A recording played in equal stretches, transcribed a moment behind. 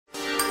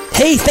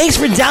Hey, thanks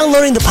for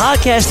downloading the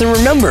podcast. And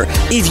remember,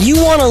 if you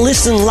want to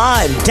listen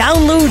live,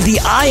 download the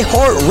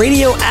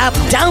iHeartRadio app,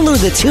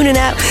 download the TuneIn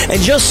app,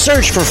 and just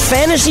search for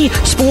Fantasy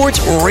Sports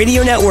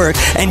Radio Network,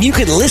 and you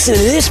can listen to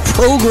this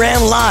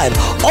program live.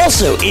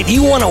 Also, if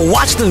you want to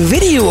watch the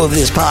video of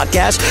this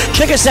podcast,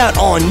 check us out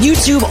on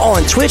YouTube,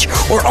 on Twitch,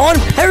 or on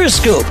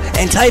Periscope,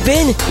 and type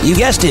in, you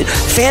guessed it,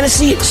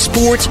 Fantasy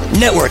Sports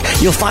Network.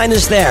 You'll find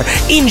us there.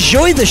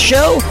 Enjoy the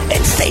show,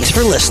 and thanks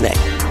for listening.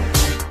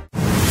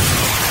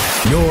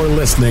 You're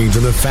listening to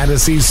the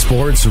Fantasy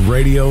Sports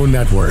Radio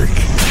Network.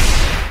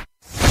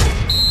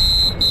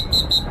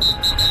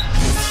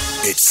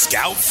 It's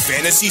Scout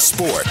Fantasy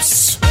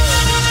Sports.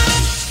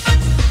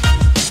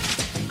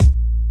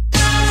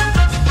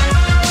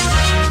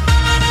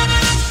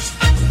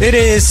 It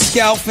is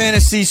Scout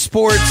Fantasy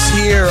Sports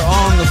here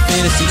on the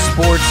Fantasy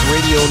Sports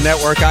Radio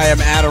Network. I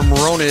am Adam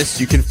Ronis.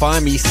 You can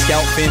find me,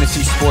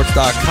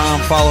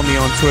 scoutfantasysports.com. Follow me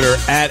on Twitter,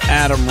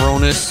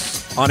 @AdamRonis.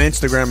 On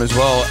Instagram as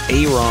well,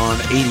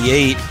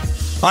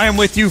 Aaron88. I am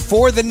with you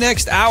for the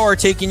next hour,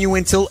 taking you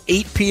until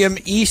 8 p.m.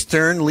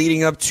 Eastern,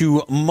 leading up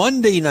to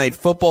Monday Night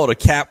Football to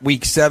cap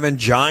Week 7.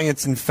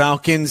 Giants and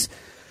Falcons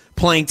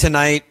playing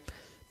tonight.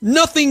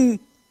 Nothing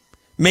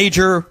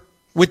major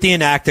with the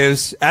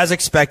inactives. As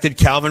expected,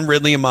 Calvin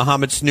Ridley and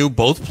Mohamed Sanu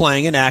both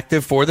playing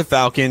inactive for the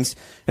Falcons.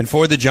 And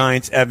for the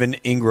Giants, Evan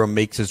Ingram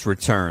makes his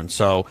return.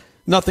 So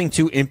nothing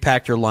to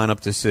impact your lineup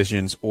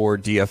decisions or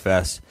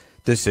DFS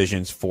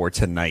decisions for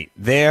tonight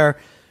there.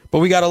 But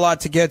we got a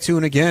lot to get to,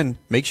 and again,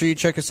 make sure you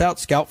check us out,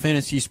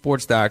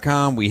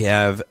 scoutfantasysports.com. We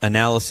have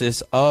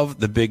analysis of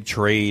the big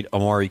trade,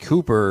 Amari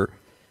Cooper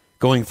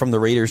going from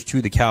the Raiders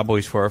to the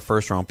Cowboys for our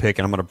first-round pick,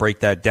 and I'm going to break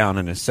that down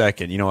in a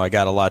second. You know, I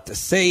got a lot to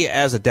say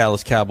as a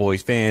Dallas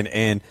Cowboys fan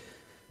and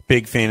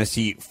big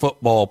fantasy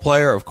football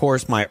player. Of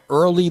course, my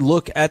early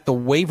look at the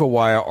waiver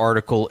wire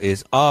article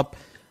is up.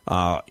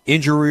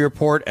 Injury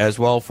report as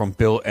well from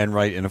Bill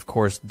Enright, and of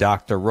course,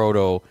 Dr.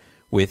 Roto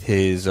with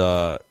his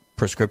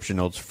prescription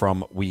notes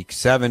from Week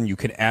 7. You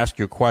can ask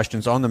your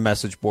questions on the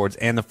message boards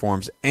and the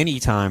forums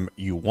anytime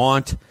you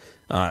want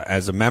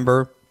as a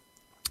member.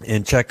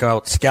 And check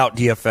out Scout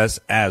DFS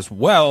as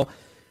well,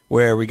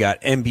 where we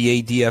got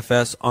NBA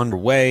DFS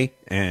underway,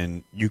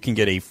 and you can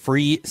get a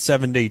free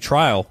 7-day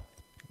trial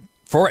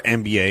for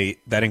NBA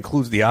that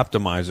includes the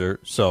optimizer.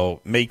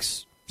 So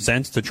makes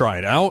sense to try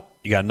it out.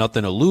 You got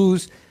nothing to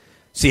lose.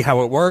 See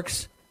how it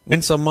works.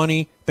 Win some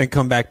money, then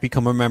come back,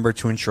 become a member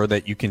to ensure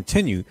that you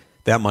continue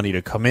that money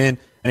to come in.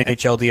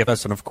 NHL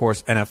DFS and, of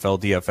course,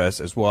 NFL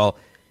DFS as well.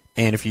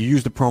 And if you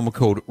use the promo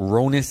code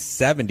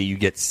RONIS70, you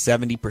get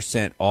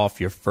 70% off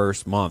your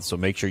first month. So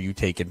make sure you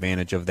take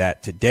advantage of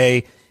that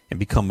today and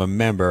become a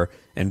member.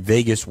 And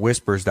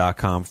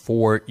VegasWhispers.com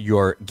for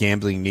your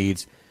gambling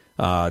needs.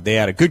 They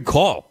had a good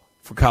call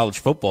for college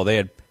football. They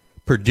had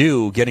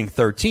Purdue getting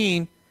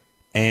 13,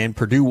 and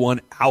Purdue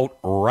won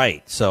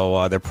outright.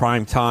 So their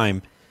prime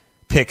time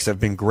picks have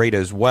been great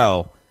as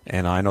well,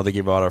 and I know they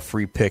gave out a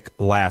free pick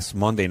last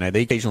Monday night.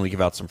 They occasionally give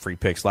out some free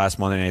picks. Last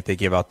Monday night, they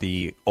gave out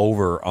the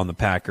over on the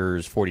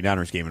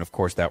Packers-49ers game, and of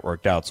course that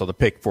worked out. So the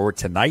pick for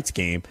tonight's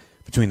game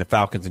between the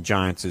Falcons and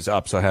Giants is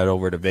up, so head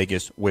over to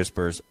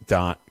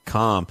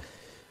VegasWhispers.com.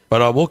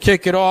 But we'll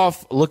kick it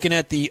off looking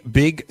at the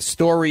big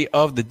story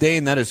of the day,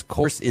 and that, of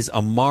course, is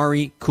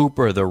Amari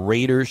Cooper. The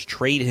Raiders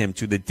trade him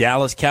to the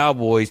Dallas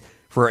Cowboys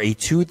for a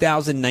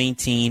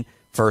 2019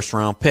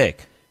 first-round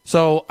pick.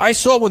 So I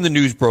saw when the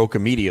news broke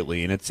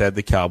immediately, and it said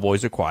the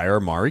Cowboys acquire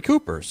Amari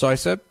Cooper. So I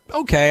said,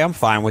 okay, I'm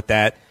fine with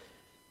that.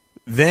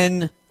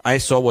 Then I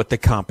saw what the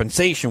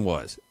compensation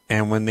was.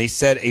 And when they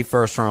said a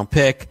first-round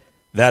pick,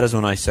 that is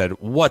when I said,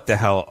 what the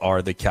hell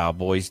are the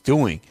Cowboys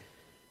doing?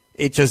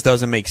 It just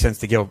doesn't make sense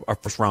to give a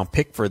first-round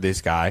pick for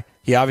this guy.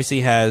 He obviously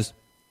has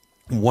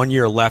 1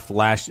 year left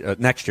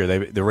next year.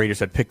 The Raiders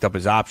had picked up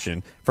his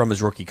option from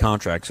his rookie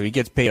contract. So he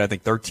gets paid, I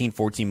think, $13,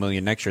 $14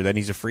 million next year. Then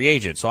he's a free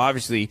agent. So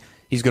obviously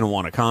he's going to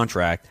want a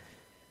contract.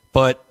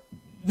 But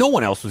no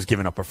one else was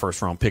giving up a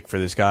first-round pick for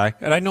this guy.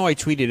 And I know I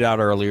tweeted it out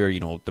earlier, you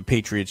know, the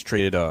Patriots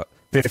traded a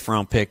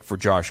fifth-round pick for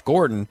Josh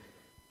Gordon.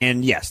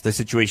 And, yes, the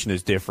situation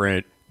is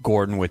different,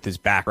 Gordon with his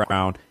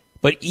background.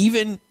 But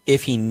even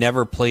if he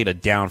never played a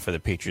down for the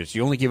Patriots,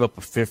 you only give up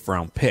a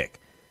fifth-round pick.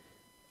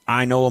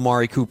 I know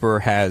Amari Cooper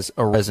has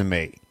a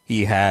resume.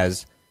 He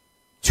has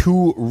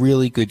 2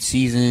 really good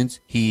seasons.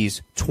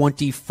 He's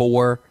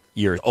 24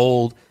 years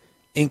old.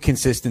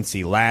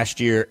 Inconsistency last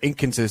year,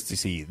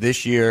 inconsistency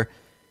this year.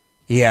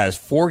 He has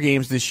 4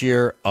 games this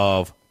year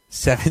of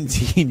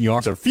 17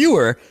 yards or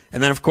fewer.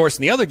 And then, of course,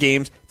 in the other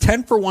games,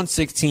 10 for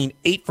 116,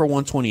 8 for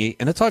 128,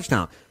 and a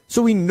touchdown.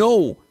 So we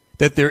know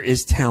that there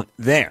is talent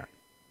there,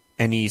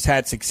 and he's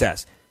had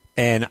success.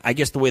 And I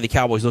guess the way the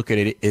Cowboys look at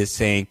it is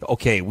saying,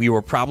 okay, we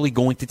were probably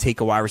going to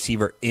take a wide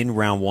receiver in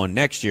round 1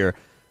 next year.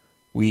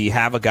 We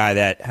have a guy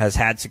that has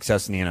had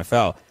success in the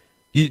NFL.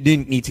 You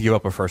didn't need to give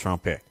up a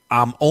first-round pick.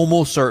 I'm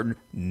almost certain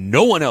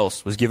no one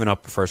else was giving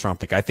up a first-round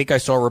pick. I think I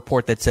saw a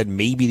report that said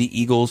maybe the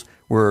Eagles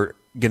were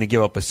going to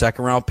give up a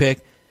second-round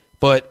pick.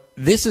 But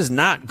this is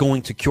not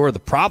going to cure the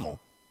problem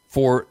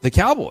for the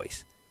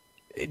Cowboys.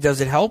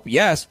 Does it help?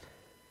 Yes.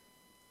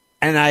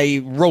 And I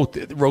wrote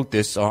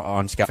this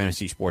on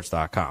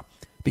ScoutFantasySports.com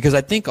because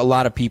I think a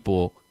lot of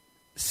people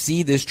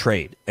see this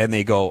trade and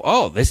they go,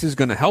 oh, this is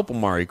going to help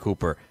Amari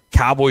Cooper.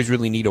 Cowboys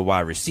really need a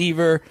wide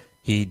receiver.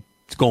 He's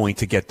going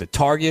to get the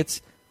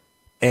targets.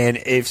 And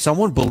if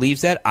someone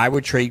believes that, I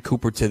would trade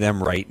Cooper to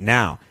them right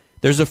now.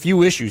 There's a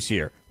few issues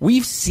here.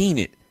 We've seen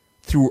it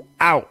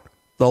throughout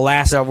the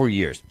last several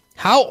years.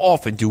 How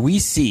often do we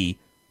see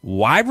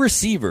wide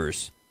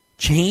receivers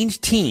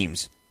change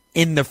teams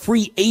in the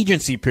free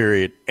agency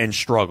period and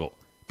struggle?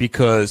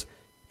 Because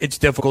it's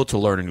difficult to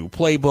learn a new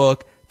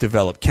playbook,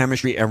 develop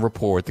chemistry, and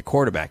rapport with the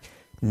quarterback.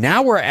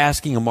 Now we're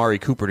asking Amari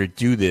Cooper to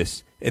do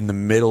this in the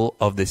middle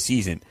of the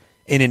season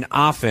in an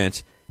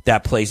offense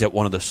that plays at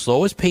one of the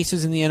slowest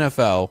paces in the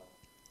NFL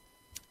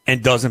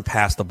and doesn't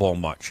pass the ball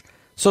much.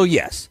 So,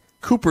 yes,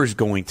 Cooper's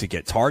going to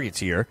get targets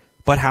here,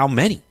 but how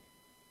many?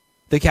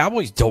 The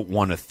Cowboys don't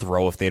want to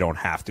throw if they don't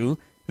have to.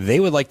 They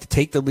would like to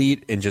take the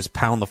lead and just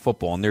pound the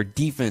football, and their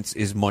defense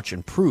is much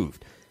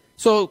improved.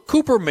 So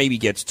Cooper maybe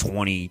gets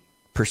 20%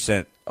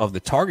 of the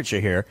target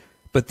share here,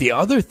 but the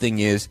other thing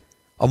is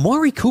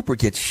Amari Cooper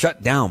gets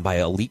shut down by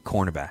elite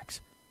cornerbacks.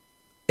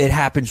 It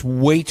happens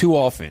way too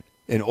often,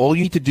 and all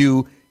you need to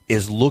do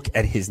is look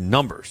at his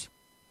numbers,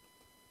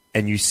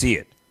 and you see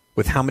it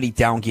with how many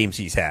down games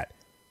he's had.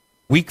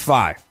 Week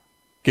 5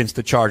 against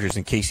the Chargers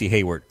and Casey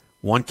Hayward,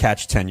 1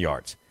 catch, 10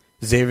 yards.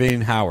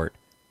 Xavier Howard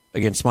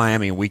against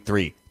Miami in Week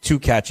 3, 2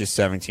 catches,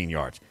 17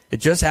 yards. It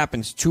just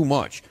happens too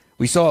much.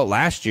 We saw it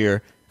last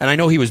year, and I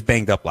know he was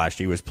banged up last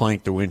year. He was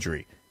playing through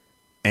injury,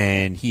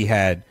 and he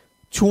had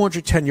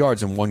 210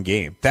 yards in one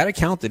game. That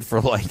accounted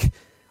for like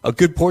a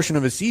good portion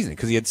of his season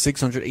because he had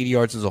 680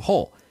 yards as a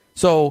whole.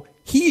 So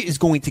he is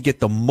going to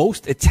get the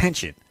most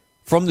attention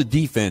from the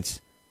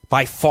defense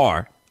by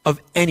far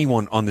of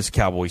anyone on this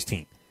Cowboys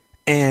team.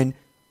 And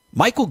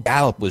Michael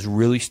Gallup was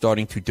really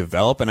starting to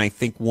develop, and I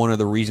think one of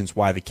the reasons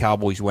why the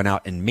Cowboys went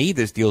out and made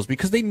this deal is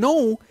because they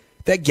know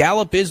that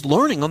Gallup is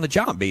learning on the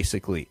job,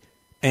 basically.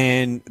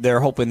 And they're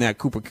hoping that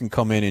Cooper can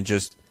come in and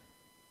just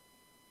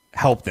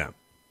help them.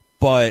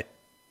 But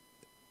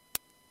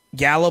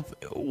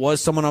Gallup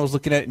was someone I was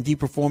looking at in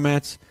deeper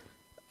formats,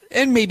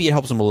 and maybe it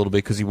helps him a little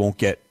bit because he won't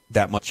get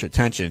that much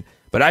attention.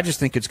 But I just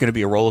think it's going to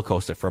be a roller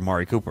coaster for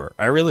Amari Cooper.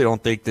 I really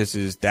don't think this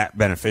is that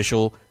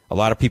beneficial. A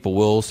lot of people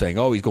will saying,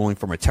 oh, he's going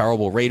from a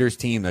terrible Raiders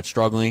team that's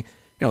struggling.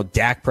 You know,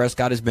 Dak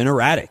Prescott has been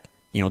erratic.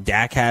 You know,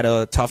 Dak had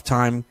a tough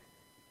time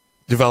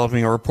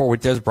developing a rapport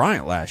with Des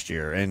Bryant last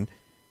year. And,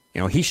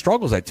 you know, he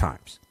struggles at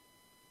times.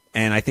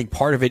 And I think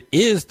part of it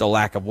is the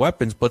lack of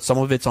weapons, but some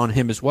of it's on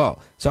him as well.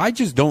 So I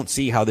just don't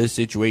see how this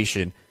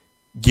situation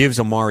gives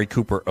Amari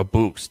Cooper a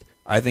boost.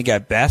 I think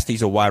at best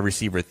he's a wide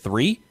receiver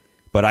 3.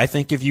 But I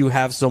think if you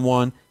have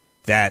someone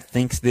that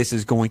thinks this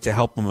is going to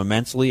help him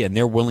immensely and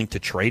they're willing to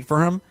trade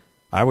for him,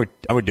 I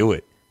would do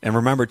it. And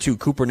remember, too,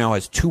 Cooper now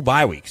has 2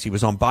 bye weeks. He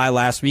was on bye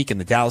last week,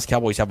 and the Dallas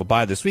Cowboys have a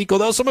bye this week,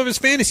 although some of his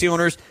fantasy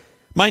owners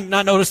might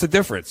not notice the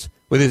difference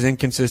with his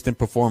inconsistent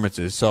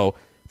performances. So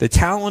the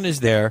talent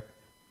is there,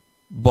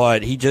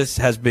 but he just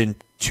has been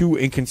too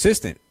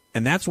inconsistent.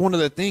 And that's one of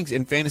the things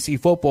in fantasy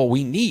football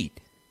we need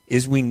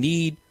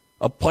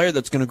a player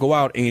that's going to go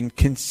out and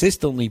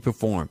consistently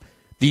perform.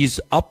 These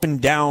up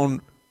and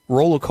down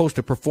roller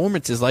coaster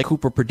performances like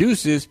Cooper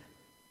produces,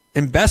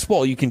 in best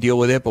ball you can deal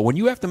with it, but when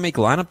you have to make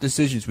lineup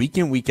decisions week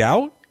in, week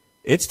out,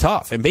 it's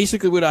tough. And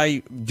basically what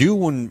I do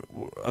when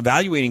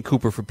evaluating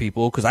Cooper for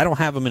people, because I don't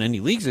have him in any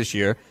leagues this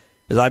year,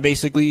 is I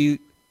basically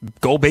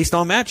go based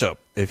on matchup.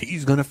 If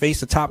he's going to face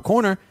the top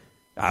corner,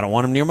 I don't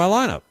want him near my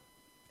lineup.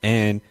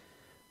 And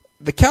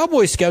the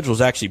Cowboys' schedule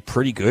is actually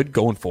pretty good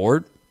going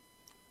forward.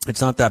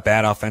 It's not that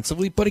bad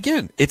offensively, but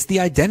again, it's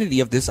the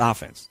identity of this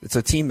offense. It's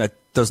a team that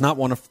does not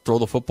want to throw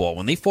the football.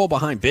 When they fall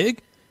behind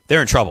big,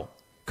 they're in trouble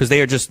because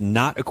they are just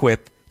not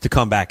equipped to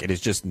come back. It is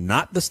just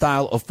not the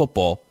style of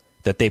football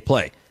that they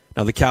play.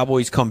 Now, the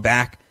Cowboys come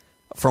back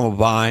from a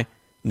bye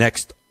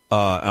next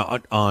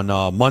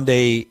on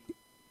Monday,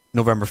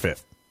 November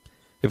 5th.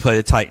 They play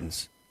the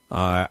Titans.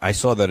 I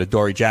saw that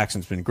Adoree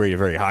Jackson's been graded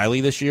very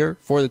highly this year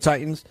for the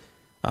Titans.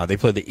 They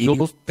play the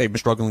Eagles. They've been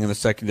struggling in the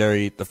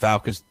secondary. The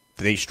Falcons,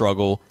 they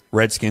struggle.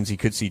 Redskins, you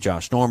could see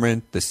Josh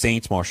Norman. The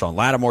Saints, Marshawn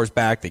Lattimore's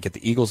back. They get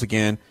the Eagles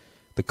again.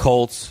 The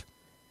Colts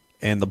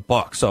and the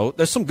Bucs. So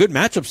there's some good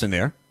matchups in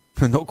there.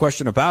 No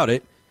question about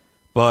it.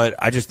 But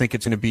I just think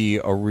it's going to be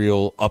a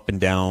real up and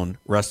down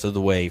rest of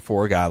the way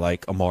for a guy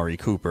like Amari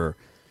Cooper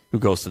who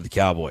goes to the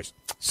Cowboys.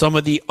 Some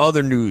of the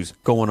other news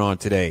going on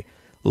today.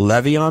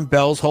 Le'Veon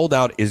Bell's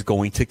holdout is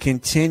going to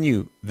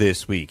continue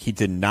this week. He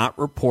did not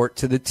report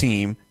to the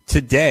team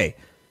today.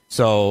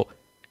 So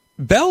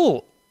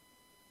Bell,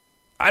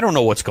 I don't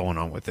know what's going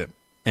on with him.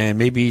 And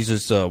maybe he's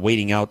just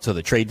waiting out to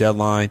the trade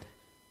deadline.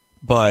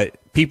 But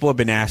people have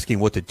been asking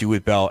what to do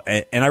with Bell,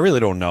 and I really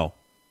don't know.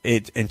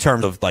 In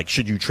terms of, like,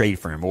 should you trade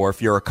for him? Or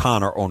if you're a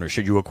Connor owner,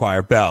 should you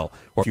acquire Bell?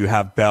 Or if you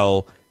have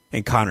Bell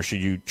and Connor,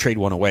 should you trade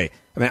one away?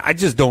 I mean, I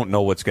just don't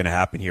know what's going to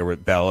happen here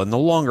with Bell. And the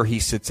longer he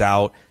sits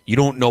out, you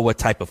don't know what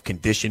type of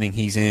conditioning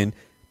he's in.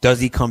 Does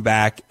he come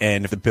back?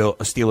 And if the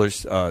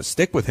Steelers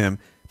stick with him,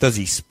 does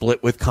he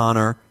split with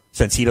Connor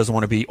since he doesn't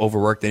want to be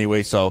overworked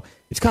anyway? So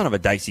it's kind of a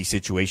dicey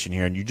situation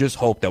here, and you just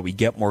hope that we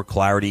get more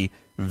clarity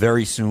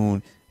very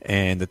soon.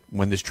 And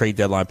when this trade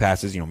deadline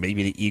passes,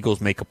 maybe the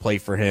Eagles make a play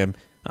for him.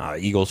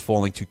 Eagles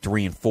falling to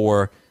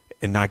 3-4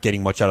 and not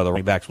getting much out of the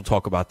running backs. We'll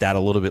talk about that a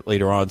little bit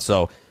later on.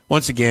 So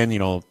once again,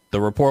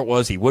 the report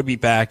was he would be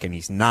back, and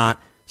he's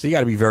not. So you got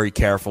to be very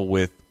careful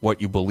with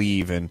what you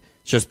believe. And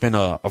it's just been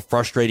a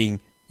frustrating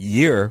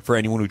year for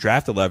anyone who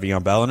drafted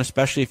Le'Veon Bell, and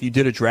especially if you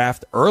did a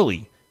draft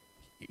early,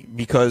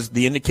 because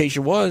the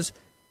indication was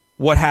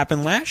what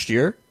happened last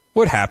year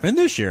would happen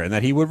this year, and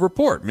that he would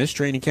miss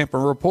training camp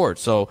and report.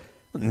 So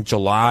in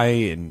July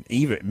and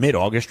even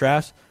mid-August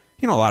drafts,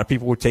 a lot of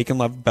people were taking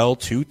Le'Veon Bell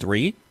 2,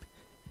 3.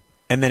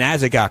 And then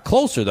as we got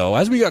closer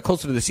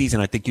to the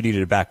season, I think you needed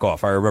to back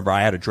off. I remember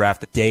I had a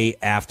draft the day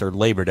after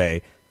Labor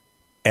Day,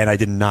 and I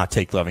did not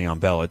take Le'Veon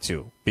Bell at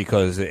 2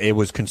 because it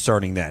was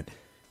concerning then.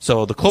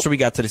 So the closer we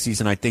got to the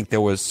season, I think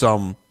there was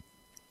some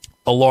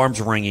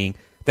alarms ringing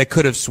that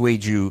could have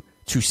swayed you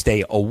to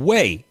stay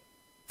away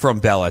from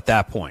Bell at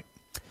that point.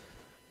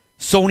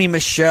 Sony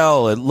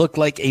Michel, it looked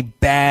like a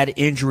bad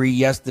injury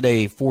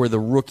yesterday for the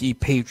rookie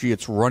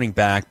Patriots running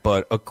back,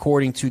 but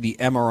according to the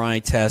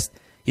MRI test,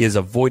 he has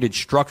avoided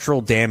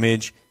structural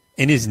damage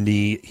in his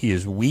knee. He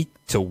is week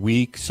to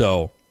week,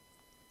 so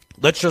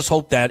let's just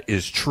hope that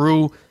is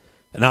true.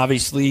 And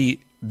obviously,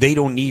 they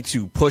don't need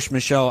to push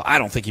Michel. I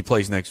don't think he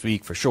plays next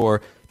week for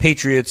sure.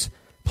 Patriots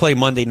play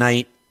Monday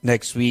night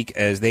next week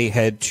as they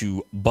head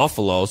to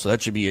Buffalo, so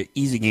that should be an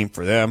easy game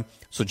for them.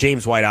 So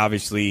James White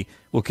obviously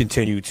will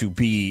continue to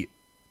be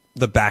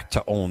the back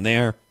to own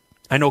there.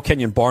 I know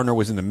Kenyon Barner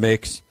was in the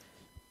mix,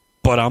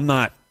 but I'm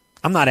not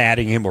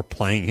adding him or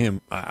playing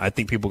him. I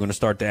think people are going to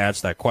start to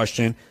ask that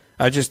question.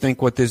 I just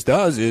think what this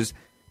does is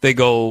they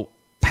go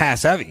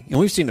pass heavy. And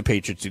we've seen the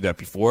Patriots do that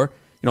before.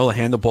 They'll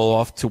hand the ball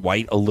off to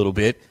White a little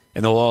bit,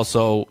 and they'll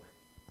also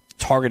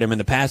target him in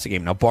the passing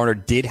game. Now,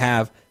 Barner did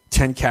have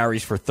 10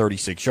 carries for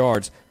 36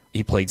 yards.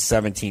 He played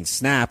 17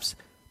 snaps,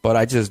 but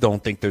I just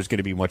don't think there's going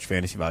to be much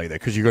fantasy value there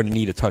because you're going to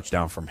need a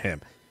touchdown from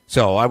him.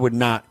 So I would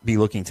not be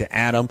looking to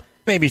add him.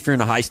 Maybe if you're in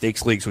the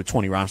high-stakes leagues with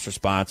 20 roster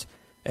spots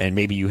and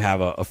maybe you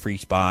have a free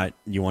spot,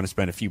 you want to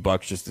spend a few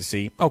bucks just to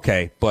see,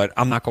 okay, but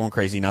I'm not going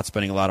crazy, not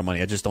spending a lot of money.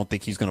 I just don't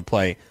think he's going to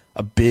play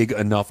a big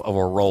enough of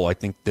a role. I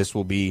think this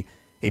will be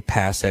a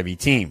pass-heavy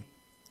team.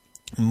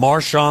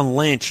 Marshawn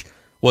Lynch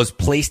was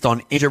placed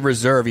on injured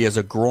reserve. He has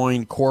a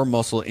groin core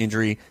muscle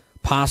injury,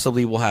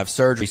 possibly will have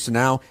surgery. So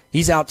now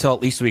he's out till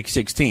at least week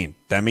 16.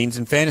 That means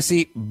in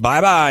fantasy,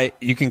 bye-bye,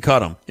 you can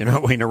cut him. You're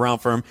not waiting around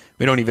for him.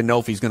 We don't even know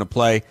if he's going to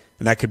play,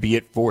 and that could be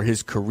it for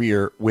his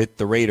career with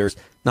the Raiders.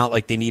 Not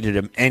like they needed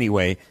him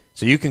anyway.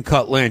 So you can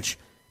cut Lynch.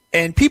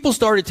 And people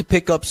started to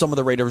pick up some of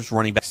the Raiders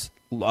running backs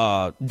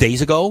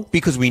days ago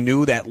because we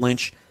knew that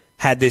Lynch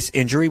had this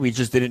injury. We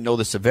just didn't know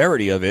the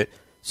severity of it.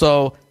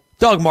 So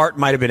Doug Martin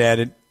might have been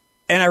added.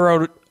 And I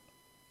wrote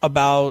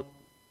about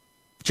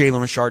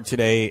Jalen Richard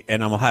today,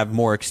 and I'm going to have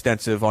more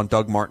extensive on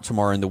Doug Martin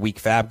tomorrow in the Week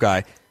Fab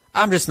Guy.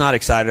 I'm just not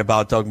excited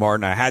about Doug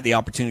Martin. I had the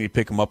opportunity to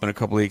pick him up in a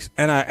couple weeks,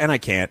 and I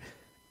can't.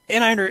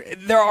 And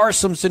there are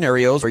some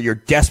scenarios where you're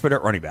desperate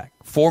at running back.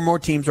 4 more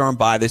teams are on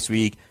bye this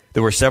week.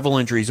 There were several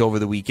injuries over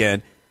the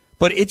weekend.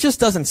 But it just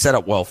doesn't set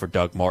up well for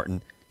Doug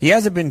Martin. He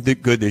hasn't been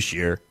good this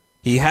year.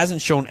 He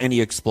hasn't shown any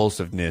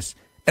explosiveness.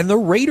 And the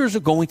Raiders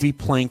are going to be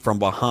playing from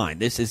behind.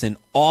 This is an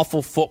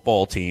awful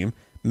football team.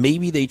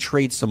 Maybe they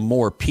trade some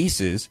more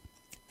pieces.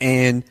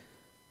 And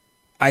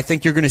I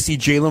think you're going to see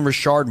Jalen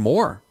Richard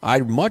more.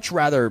 I'd much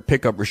rather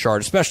pick up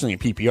Richard, especially in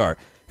PPR.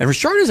 And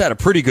Richard has had a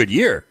pretty good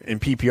year in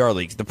PPR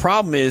leagues. The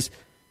problem is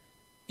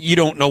you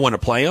don't know when to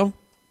play him,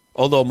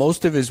 although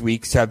most of his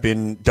weeks have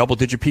been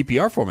double-digit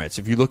PPR formats.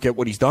 If you look at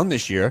what he's done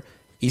this year,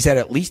 he's had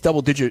at least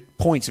double-digit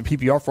points in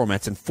PPR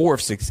formats in 4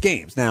 of 6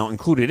 games. Now,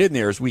 included in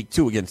there is week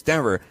 2 against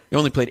Denver. He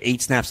only played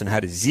 8 snaps and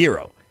had a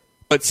 0.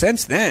 But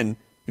since then,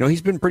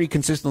 he's been pretty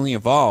consistently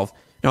involved.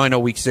 Now, I know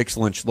week 6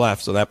 Lynch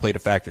left, so that played a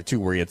factor too,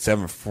 where he had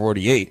 7 for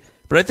 48.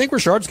 But I think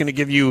Richard's going to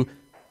give you,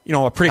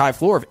 a pretty high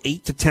floor of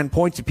 8 to 10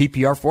 points in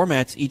PPR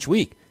formats each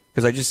week,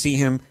 because I just see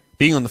him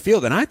being on the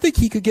field, and I think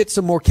he could get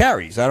some more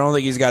carries. I don't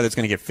think he's a guy that's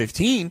going to get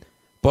 15,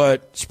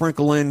 but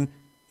sprinkle in,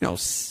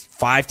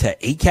 5 to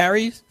 8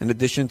 carries in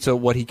addition to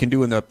what he can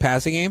do in the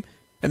passing game,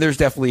 and there's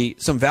definitely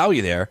some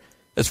value there.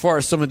 As far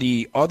as some of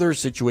the other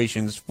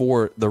situations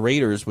for the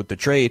Raiders with the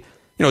trade,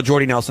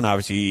 Jordy Nelson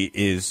obviously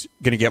is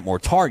going to get more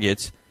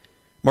targets.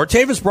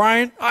 Martavis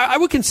Bryant, I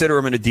would consider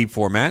him in a deep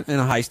format, in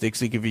a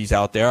high-stakes league if he's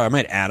out there. I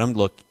might add him.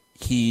 Look,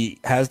 he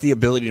has the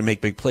ability to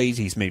make big plays.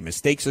 He's made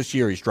mistakes this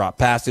year. He's dropped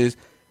passes.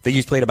 I think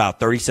he's played about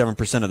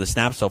 37% of the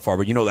snaps so far,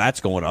 but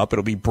that's going up.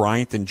 It'll be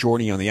Bryant and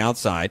Jordy on the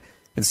outside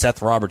and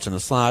Seth Roberts in the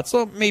slot.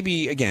 So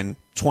maybe, again,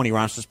 20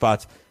 roster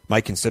spots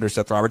might consider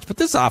Seth Roberts, but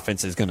this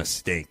offense is going to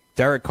stink.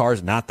 Derek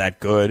Carr's not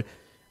that good,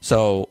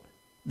 so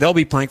they'll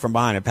be playing from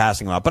behind and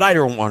passing a lot, but I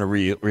don't want to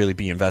really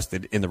be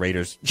invested in the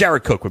Raiders.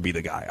 Jared Cook would be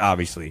the guy,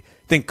 obviously.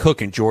 I think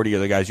Cook and Jordy are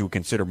the guys you would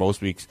consider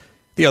most weeks.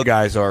 The other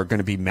guys are going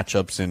to be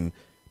matchups and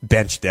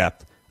bench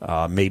depth,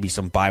 maybe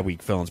some bye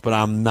week fill-ins, but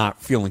I'm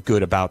not feeling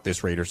good about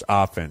this Raiders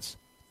offense.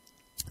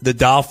 The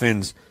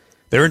Dolphins,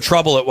 they're in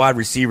trouble at wide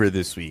receiver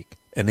this week,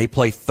 and they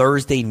play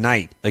Thursday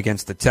night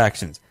against the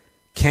Texans.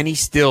 Kenny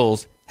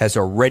Stills has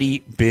already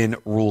been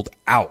ruled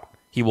out.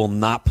 He will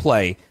not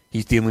play.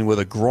 He's dealing with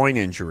a groin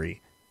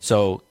injury,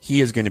 so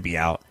he is going to be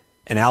out.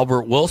 And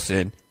Albert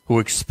Wilson, who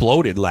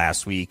exploded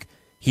last week,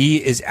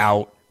 he is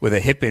out with a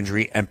hip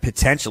injury, and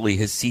potentially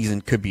his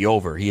season could be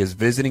over. He is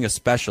visiting a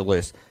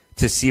specialist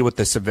to see what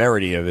the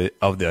severity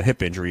of the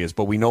hip injury is,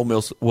 but we know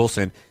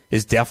Wilson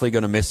is definitely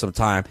going to miss some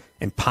time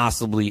and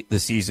possibly the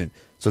season.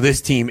 So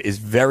this team is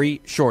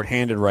very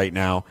shorthanded right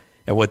now,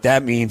 and what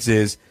that means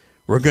is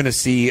we're going to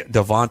see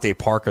Devontae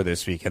Parker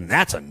this week, and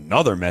that's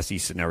another messy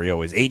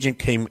scenario. His agent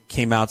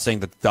came out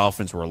saying that the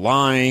Dolphins were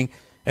lying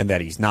and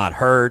that he's not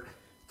hurt.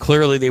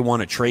 Clearly they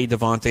want to trade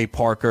Devontae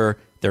Parker.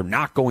 They're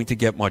not going to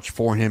get much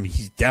for him.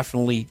 He's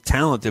definitely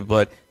talented,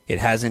 but it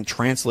hasn't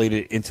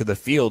translated into the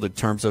field in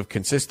terms of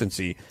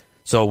consistency.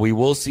 So we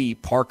will see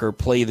Parker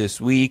play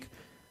this week.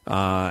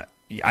 I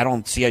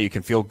don't see how you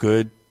can feel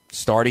good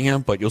starting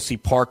him, but you'll see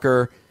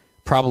Parker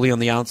probably on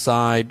the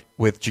outside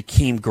with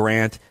Jakeem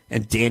Grant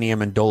and Danny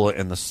Amendola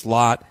in the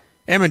slot.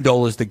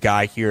 Amendola is the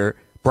guy here.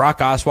 Brock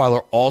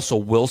Osweiler also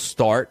will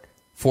start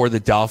for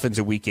the Dolphins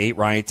in Week 8.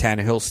 Ryan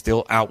Tannehill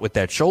still out with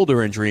that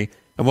shoulder injury.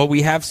 And what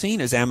we have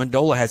seen is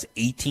Amendola has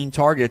 18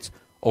 targets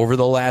over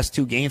the last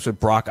 2 games with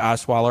Brock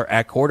Osweiler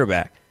at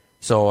quarterback.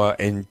 So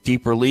in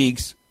deeper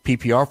leagues,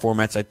 PPR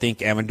formats, I think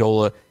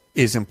Amendola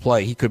is in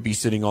play. He could be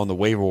sitting on the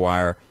waiver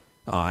wire.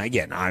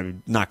 Again,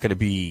 I'm not going to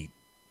be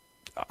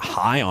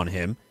high on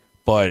him,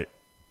 but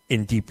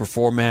in deeper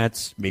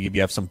formats, maybe if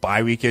you have some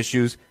bye week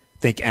issues, I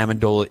think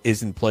Amendola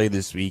is in play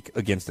this week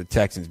against the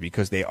Texans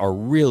because they are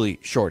really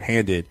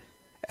shorthanded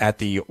at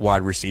the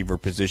wide receiver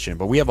position.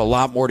 But we have a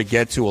lot more to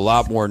get to, a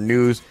lot more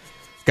news.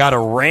 Got a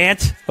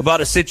rant about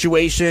a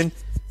situation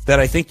that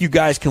I think you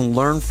guys can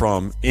learn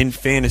from in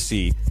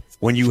fantasy.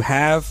 When you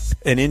have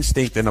an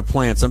instinct and a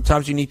plan,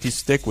 sometimes you need to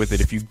stick with it.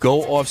 If you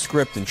go off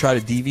script and try to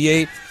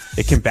deviate,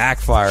 it can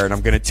backfire. And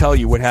I'm going to tell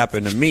you what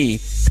happened to me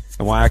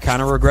and why I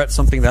kind of regret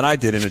something that I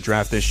did in a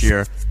draft this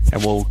year.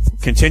 And we'll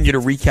continue to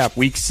recap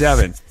Week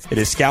 7. It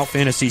is Scout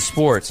Fantasy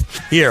Sports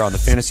here on the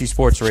Fantasy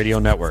Sports Radio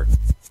Network.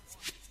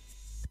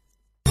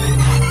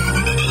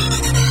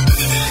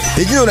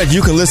 Did you know that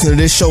you can listen to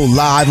this show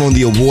live on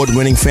the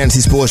award-winning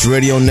Fantasy Sports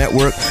Radio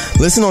Network?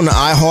 Listen on the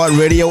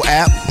iHeartRadio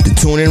app, the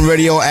TuneIn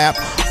Radio app,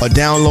 or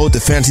download the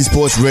Fantasy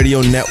Sports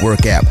Radio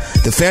Network app.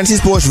 The Fantasy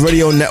Sports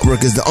Radio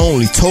Network is the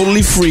only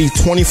totally free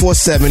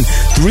 24/7,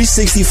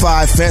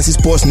 365 Fantasy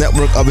Sports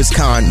Network of its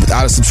kind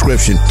without a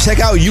subscription. Check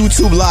out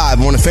YouTube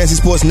Live on the Fantasy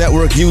Sports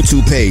Network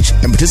YouTube page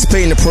and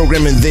participate in the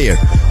programming there,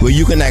 where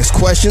you can ask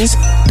questions,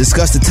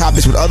 discuss the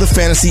topics with other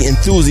fantasy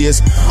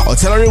enthusiasts, or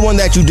tell everyone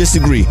that you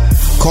disagree.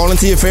 Call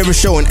into your favorite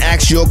show and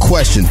ask your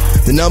question.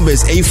 The number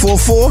is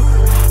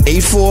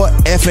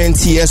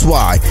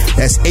 844-84-FNTSY.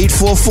 That's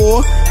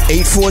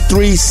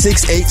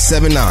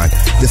 844-843-6879.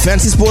 The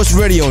Fantasy Sports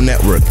Radio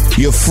Network,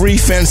 your free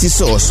fantasy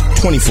source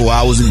 24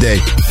 hours a day.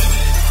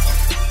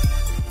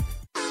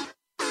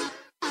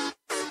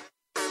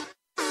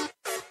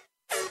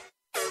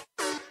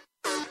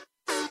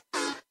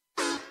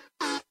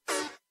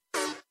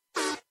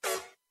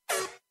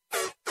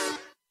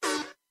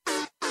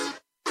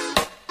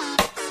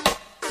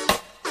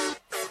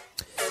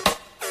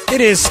 It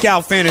is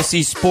Scout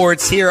Fantasy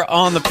Sports here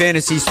on the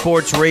Fantasy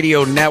Sports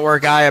Radio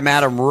Network. I am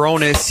Adam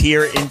Ronis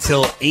here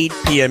until 8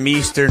 p.m.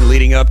 Eastern,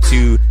 leading up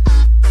to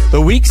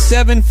the Week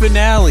 7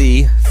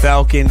 finale.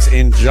 Falcons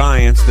and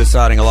Giants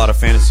deciding a lot of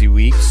fantasy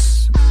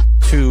weeks.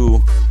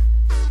 2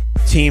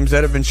 teams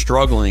that have been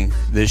struggling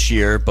this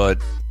year, but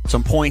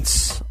some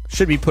points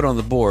should be put on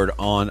the board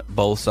on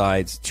both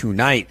sides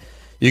tonight.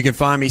 You can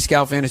find me,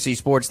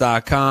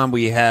 scoutfantasysports.com.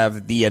 We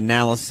have the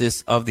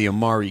analysis of the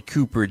Amari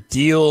Cooper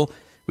deal.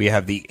 We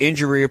have the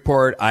injury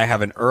report. I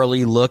have an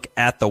early look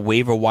at the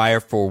waiver wire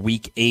for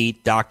Week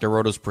 8, Dr.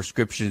 Roto's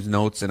prescriptions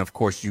notes, and of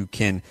course you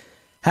can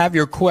have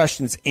your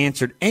questions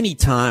answered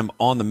anytime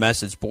on the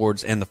message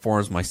boards and the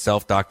forums.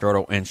 Myself, Dr.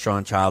 Roto, and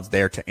Sean Childs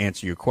there to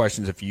answer your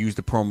questions. If you use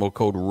the promo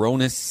code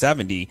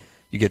RONIS70,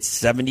 you get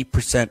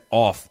 70%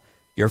 off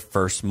your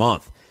first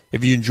month.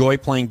 If you enjoy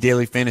playing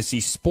daily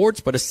fantasy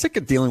sports but are sick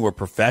of dealing with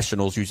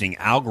professionals using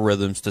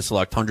algorithms to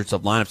select hundreds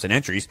of lineups and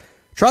entries,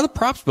 try the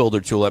Props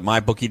Builder tool at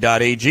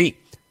mybookie.ag.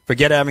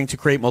 Forget having to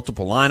create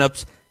multiple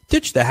lineups,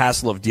 ditch the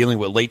hassle of dealing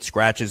with late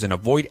scratches, and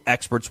avoid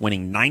experts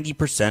winning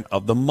 90%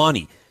 of the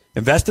money.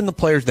 Invest in the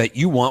players that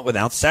you want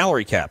without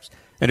salary caps.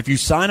 And if you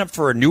sign up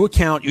for a new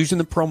account using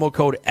the promo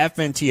code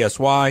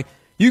FNTSY,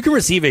 you can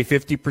receive a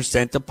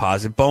 50%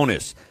 deposit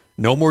bonus.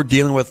 No more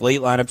dealing with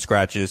late lineup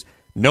scratches,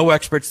 no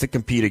experts to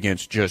compete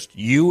against, just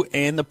you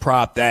and the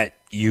prop that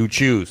you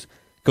choose.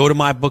 Go to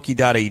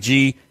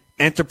mybookie.ag,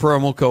 enter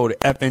promo code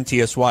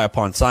FNTSY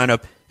upon sign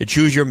up, and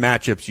choose your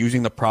matchups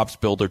using the Props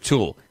Builder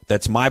tool.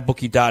 That's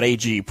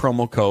mybookie.ag,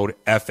 promo code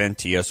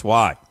FNTSY.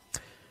 I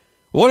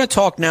want to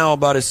talk now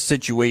about a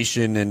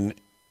situation, and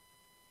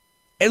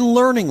and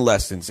learning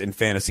lessons in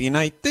fantasy. And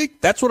I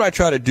think that's what I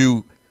try to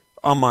do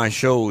on my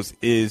shows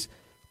is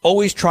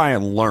always try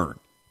and learn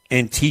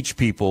and teach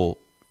people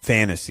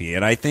fantasy.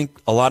 And I think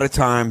a lot of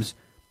times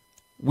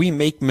we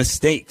make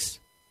mistakes.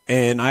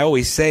 And I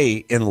always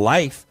say in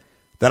life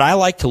that I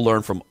like to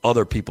learn from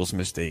other people's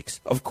mistakes.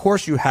 Of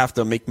course, you have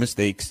to make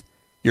mistakes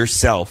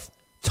yourself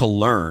to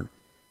learn.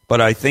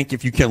 But I think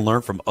if you can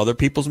learn from other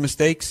people's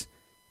mistakes,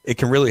 it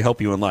can really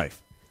help you in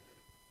life.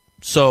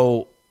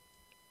 So,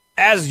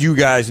 as you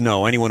guys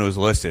know, anyone who's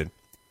listened,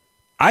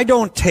 I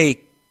don't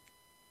take,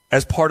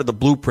 as part of the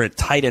blueprint,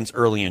 tight ends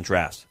early in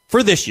drafts.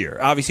 For this year.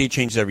 Obviously, it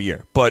changes every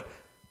year. But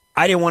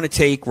I didn't want to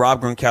take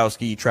Rob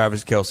Gronkowski,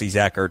 Travis Kelce,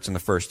 Zach Ertz in the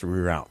first 3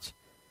 rounds.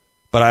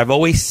 But I've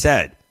always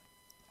said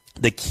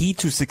the key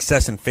to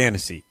success in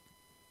fantasy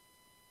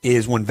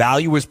is when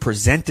value is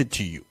presented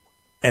to you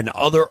and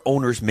other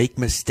owners make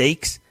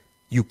mistakes,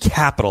 you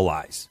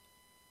capitalize.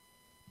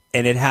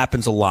 And it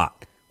happens a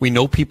lot. We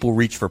know people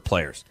reach for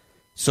players.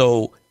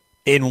 So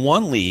in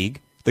one league,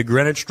 the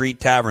Greenwich Street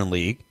Tavern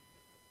League,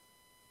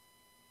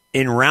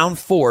 in round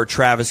 4,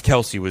 Travis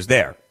Kelce was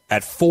there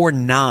at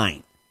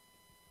 4-9.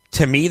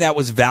 To me, that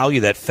was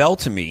value that fell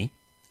to me.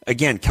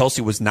 Again,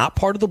 Kelce was not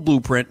part of the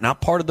blueprint,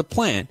 not part of the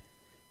plan,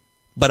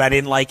 but I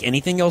didn't like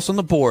anything else on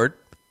the board.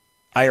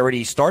 I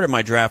already started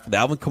my draft with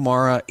Alvin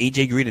Kamara,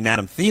 A.J. Green, and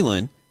Adam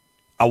Thielen.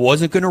 I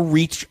wasn't going to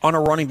reach on a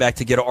running back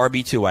to get an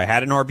RB2. I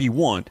had an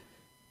RB1,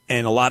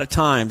 and a lot of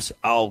times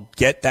I'll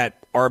get that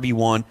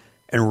RB1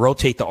 and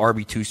rotate the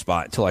RB2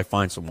 spot until I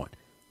find someone.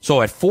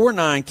 So at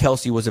 4-9,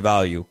 Kelce was a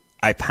value.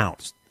 I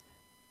pounced.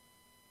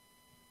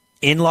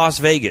 In Las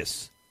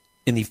Vegas,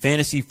 in the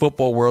Fantasy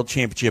Football World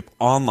Championship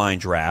online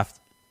draft,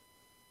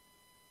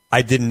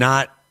 I did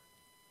not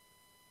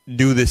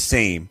do the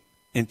same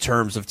in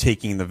terms of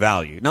taking the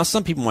value. Now,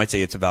 some people might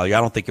say it's a value. I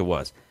don't think it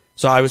was.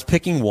 So I was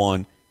picking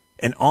one,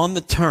 and on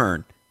the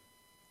turn,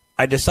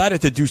 I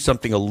decided to do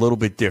something a little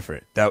bit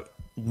different. That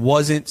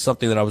wasn't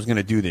something that I was going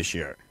to do this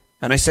year.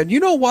 And I said, you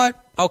know what?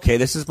 Okay,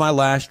 this is my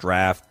last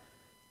draft.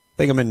 I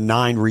think I'm in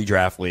 9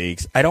 redraft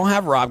leagues. I don't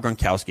have Rob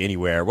Gronkowski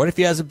anywhere. What if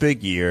he has a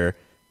big year?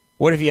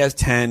 What if he has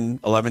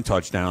 10, 11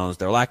 touchdowns?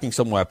 They're lacking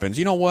some weapons.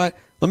 You know what?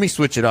 Let me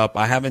switch it up.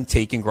 I haven't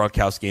taken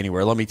Gronkowski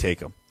anywhere. Let me take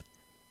him.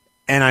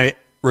 And I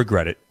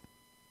regret it.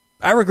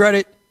 I regret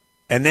it.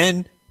 And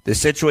then the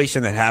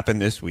situation that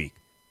happened this week.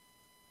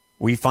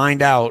 We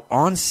find out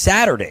on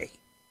Saturday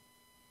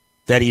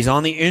that he's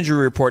on the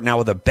injury report now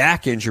with a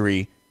back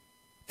injury.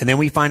 And then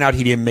we find out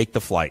he didn't make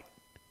the flight.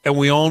 And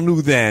we all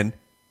knew then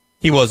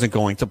he wasn't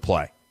going to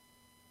play.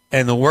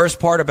 And the worst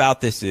part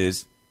about this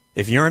is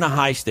if you're in a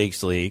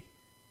high-stakes league,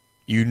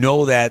 you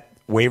know that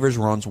waivers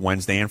runs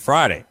Wednesday and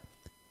Friday.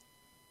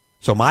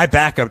 So my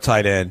backup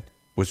tight end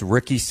was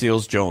Ricky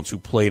Seals-Jones, who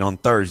played on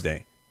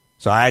Thursday.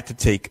 So I had to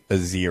take a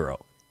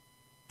 0.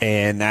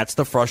 And that's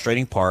the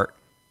frustrating part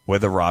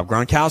with the Rob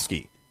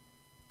Gronkowski.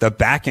 The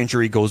back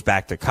injury goes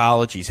back to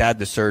college. He's had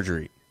the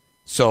surgery.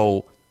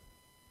 So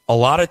a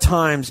lot of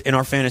times in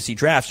our fantasy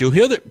drafts, you'll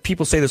hear that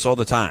people say this all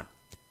the time.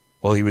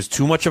 Well, he was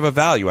too much of a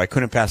value. I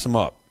couldn't pass him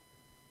up.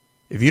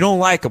 If you don't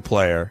like a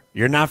player,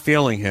 you're not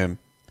feeling him,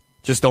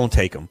 just don't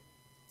take him.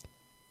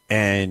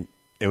 And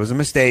it was a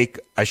mistake.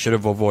 I should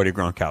have avoided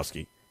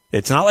Gronkowski.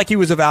 It's not like he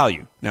was a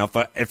value. Now,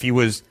 if he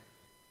was,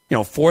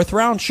 4th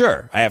round,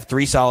 sure. I have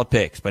 3 solid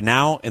picks. But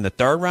now in the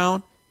 3rd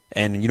round,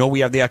 and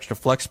we have the extra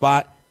flex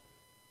spot,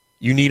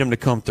 you need him to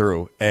come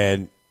through.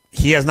 And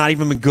he has not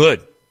even been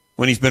good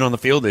when he's been on the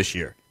field this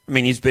year. I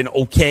mean, he's been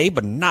okay,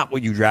 but not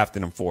what you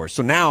drafted him for.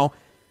 So now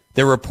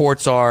the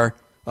reports are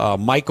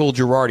Michael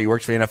Girardi, who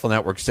works for the NFL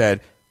Network,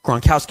 said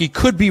Gronkowski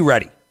could be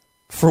ready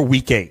for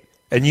Week 8.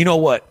 And you know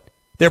what?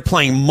 They're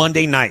playing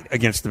Monday night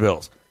against the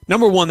Bills.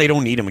 Number one, they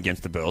don't need him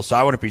against the Bills, so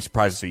I wouldn't be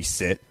surprised if he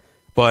sit.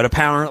 But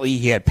apparently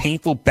he had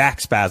painful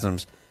back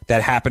spasms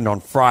that happened on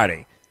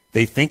Friday.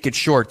 They think it's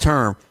short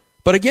term.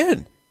 But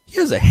again, he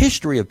has a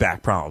history of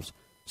back problems.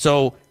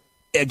 So,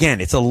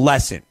 again, it's a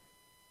lesson.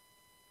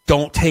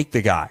 Don't take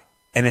the guy.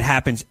 And it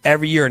happens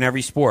every year in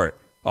every sport.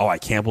 Oh, I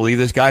can't believe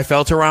this guy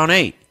fell to round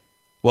 8.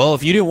 Well,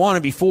 if you didn't want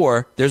him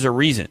before, there's a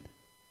reason.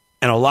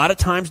 And a lot of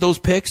times those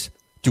picks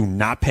do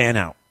not pan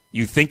out.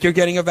 You think you're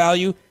getting a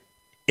value,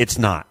 it's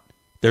not.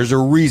 There's a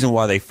reason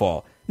why they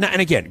fall. Now, and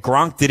again,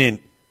 Gronk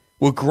didn't.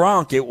 With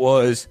Gronk, it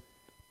was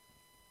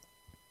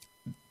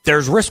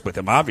there's risk with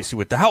him, obviously,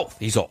 with the health.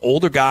 He's an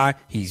older guy,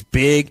 he's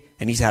big,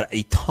 and he's had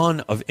a ton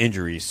of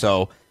injuries.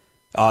 So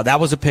that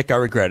was a pick I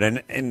regret.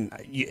 And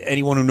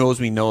anyone who knows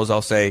me knows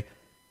I'll say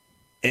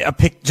a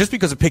pick, just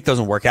because a pick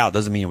doesn't work out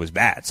doesn't mean it was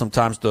bad.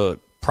 Sometimes the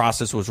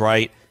process was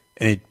right,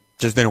 and it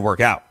just didn't work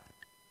out.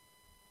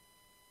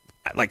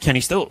 Like Kenny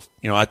Stills.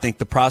 I think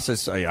the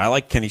process, I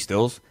like Kenny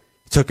Stills.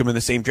 Took him in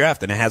the same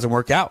draft, and it hasn't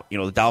worked out.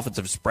 The Dolphins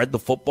have spread the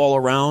football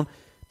around.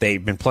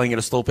 They've been playing at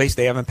a slow pace.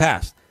 They haven't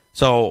passed.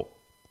 So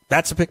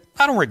that's a pick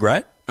I don't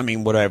regret. I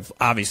mean, would I've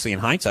obviously in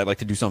hindsight like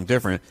to do something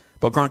different.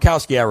 But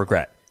Gronkowski I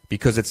regret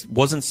because it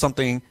wasn't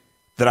something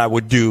that I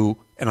would do,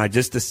 and I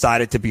just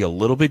decided to be a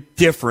little bit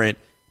different,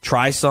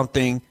 try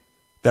something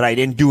that I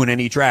didn't do in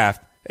any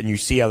draft, and you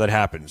see how that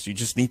happens. You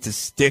just need to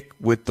stick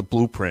with the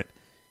blueprint.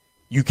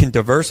 You can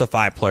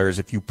diversify players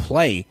if you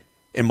play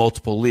in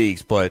multiple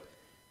leagues, but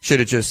should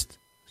have just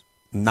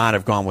not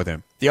have gone with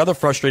him. The other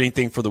frustrating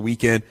thing for the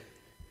weekend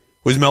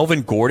was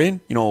Melvin Gordon.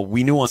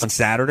 We knew on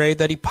Saturday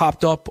that he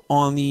popped up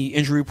on the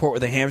injury report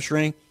with a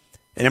hamstring,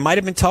 and it might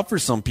have been tough for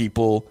some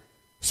people,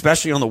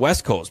 especially on the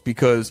West Coast,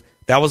 because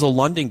that was a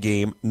London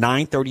game,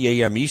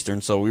 9:30 a.m.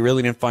 Eastern, so we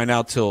really didn't find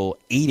out till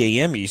 8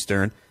 a.m.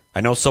 Eastern.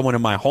 I know someone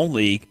in my home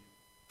league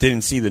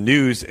didn't see the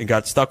news and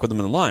got stuck with him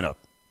in the lineup.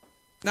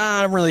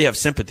 I don't really have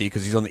sympathy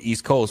because he's on the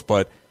East Coast,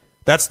 but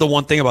that's the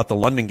one thing about the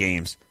London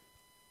games.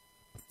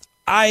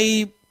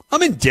 I'm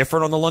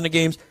indifferent on the London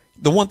games.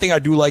 The one thing I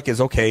do like is,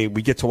 okay,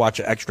 we get to watch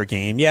an extra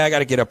game. Yeah, I got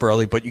to get up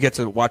early, but you get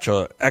to watch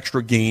an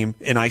extra game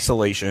in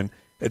isolation.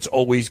 It's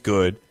always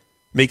good.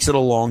 Makes it a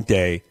long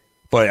day.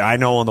 But I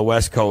know on the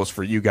West Coast,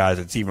 for you guys,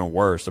 it's even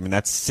worse. I mean,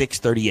 that's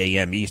 6:30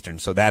 a.m. Eastern,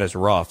 so that is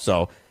rough.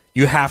 So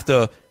you have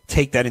to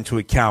take that into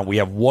account. We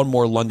have one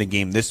more London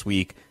game this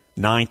week,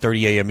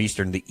 9:30 a.m.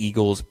 Eastern, the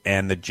Eagles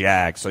and the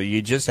Jags. So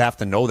you just have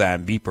to know that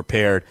and be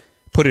prepared.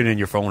 Put it in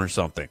your phone or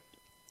something.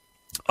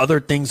 Other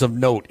things of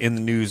note in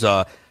the news,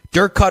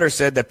 Dirk Cutter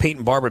said that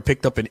Peyton Barber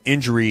picked up an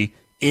injury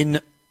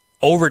in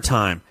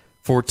overtime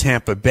for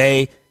Tampa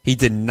Bay. He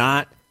did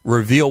not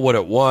reveal what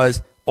it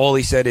was. All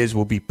he said is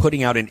we'll be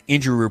putting out an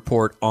injury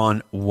report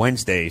on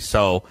Wednesday.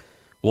 So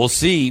we'll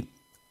see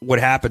what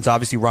happens.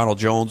 Obviously, Ronald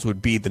Jones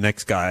would be the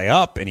next guy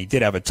up, and he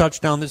did have a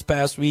touchdown this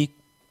past week.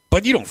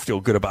 But you don't feel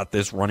good about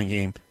this running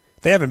game.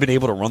 They haven't been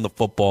able to run the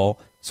football,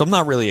 so I'm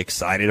not really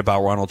excited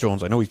about Ronald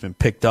Jones. I know he's been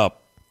picked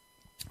up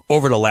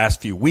over the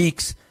last few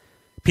weeks.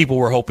 People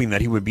were hoping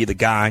that he would be the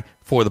guy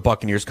for the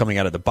Buccaneers coming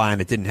out of the bye,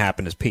 and it didn't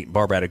happen as Peyton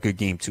Barber had a good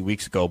game 2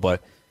 weeks ago.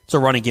 But it's a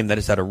running game that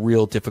has had a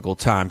real difficult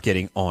time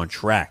getting on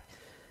track.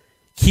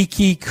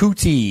 Kiki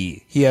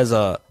Kuti, he has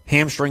a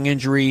hamstring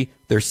injury.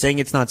 They're saying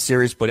it's not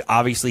serious, but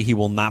obviously he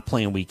will not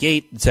play in Week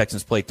 8. The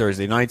Texans play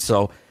Thursday night,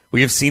 so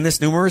we have seen this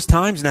numerous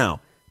times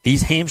now.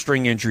 These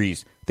hamstring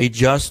injuries, they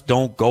just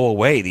don't go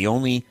away. The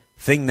only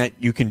thing that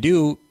you can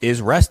do is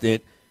rest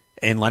it,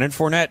 and Leonard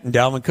Fournette and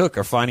Dalvin Cook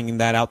are finding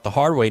that out the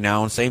hard way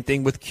now, and same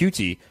thing with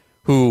Kuti,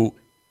 who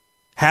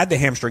had the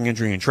hamstring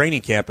injury in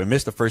training camp and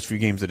missed the first few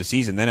games of the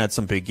season, then had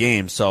some big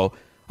games, so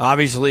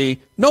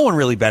obviously, no one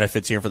really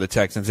benefits here for the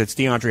Texans. It's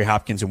DeAndre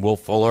Hopkins and Will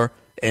Fuller,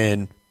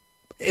 and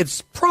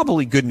it's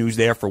probably good news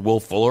there for Will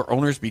Fuller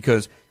owners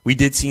because we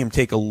did see him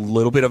take a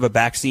little bit of a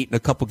backseat in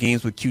a couple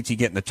games with QT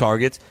getting the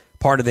targets.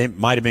 Part of it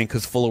might have been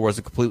because Fuller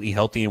wasn't completely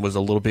healthy and was a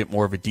little bit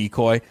more of a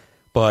decoy,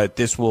 but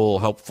this will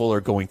help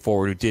Fuller going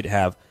forward, who did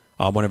have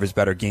one of his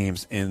better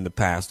games in the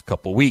past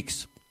couple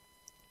weeks.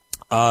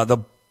 The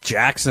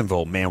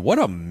Jacksonville, man, what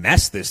a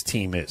mess this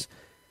team is.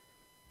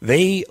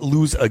 They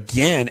lose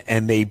again,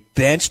 and they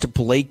benched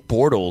Blake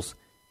Bortles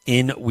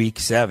in Week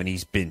 7.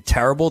 He's been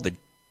terrible. The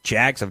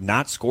Jags have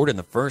not scored in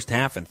the first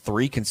half in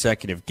 3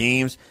 consecutive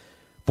games.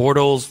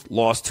 Bortles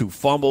lost 2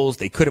 fumbles.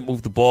 They couldn't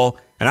move the ball.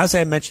 And as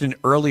I mentioned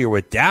earlier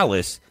with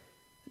Dallas,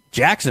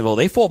 Jacksonville,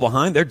 they fall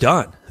behind, they're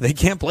done. They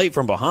can't play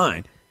from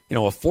behind. A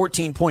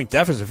 14-point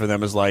deficit for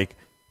them is like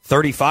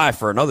 35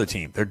 for another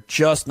team. They're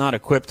just not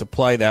equipped to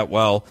play that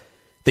well.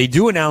 They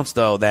do announce,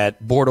 though,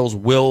 that Bortles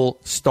will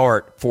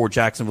start for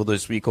Jacksonville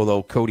this week,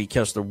 although Cody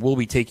Kessler will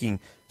be taking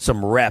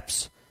some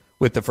reps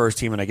with the first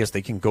team, and I guess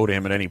they can go to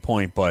him at any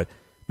point. But,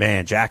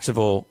 man,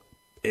 Jacksonville,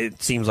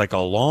 it seems like a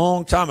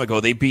long time ago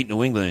they beat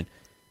New England,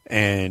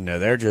 and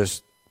they're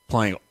just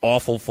playing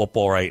awful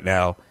football right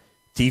now.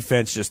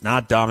 Defense just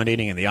not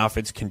dominating, and the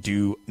offense can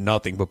do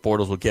nothing. But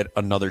Bortles will get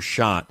another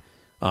shot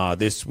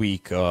this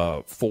week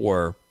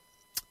for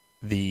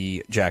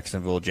the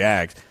Jacksonville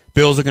Jags.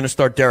 Bills are going to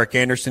start Derek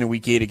Anderson in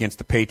Week 8 against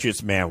the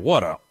Patriots. Man,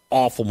 what an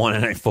awful Monday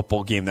Night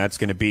Football game that's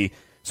going to be.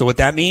 So what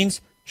that means,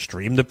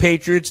 stream the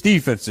Patriots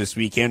defense this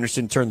week.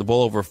 Anderson turned the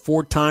ball over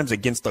 4 times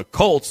against the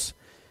Colts.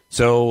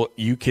 So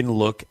you can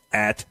look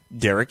at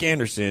Derek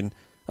Anderson,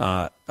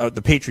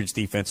 the Patriots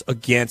defense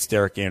against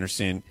Derek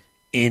Anderson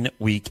in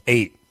Week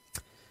 8.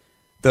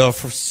 The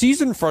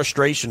season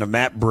frustration of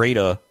Matt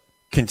Breida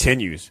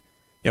continues.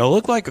 It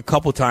looked like a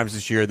couple times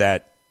this year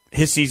that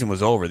his season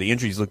was over. The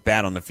injuries looked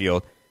bad on the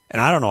field. And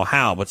I don't know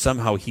how, but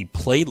somehow he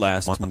played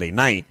last Monday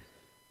night.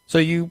 So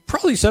you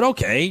probably said,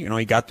 okay,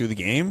 he got through the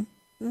game.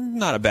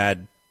 Not a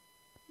bad,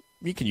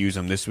 you can use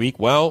him this week.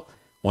 Well,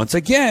 once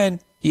again,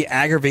 he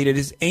aggravated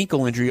his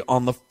ankle injury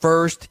on the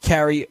first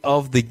carry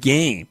of the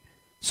game.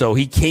 So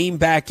he came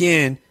back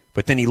in,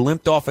 but then he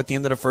limped off at the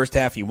end of the first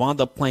half. He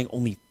wound up playing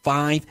only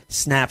 5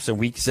 snaps in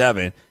Week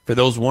 7. For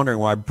those wondering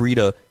why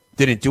Breida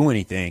didn't do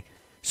anything.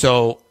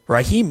 So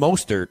Raheem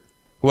Mostert,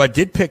 who I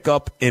did pick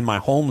up in my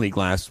home league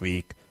last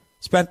week,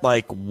 spent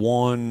like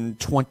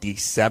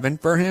 $127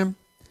 for him,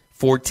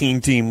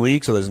 14-team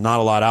league, so there's not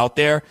a lot out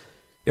there.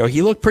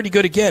 He looked pretty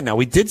good again. Now,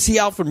 we did see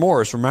Alfred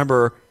Morris.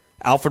 Remember,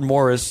 Alfred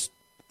Morris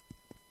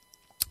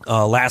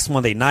last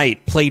Monday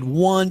night played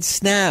 1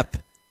 snap.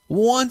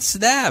 1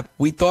 snap.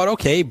 We thought,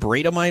 okay,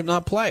 Breida might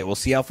not play. We'll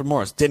see Alfred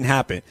Morris. Didn't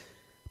happen.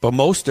 But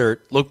Mostert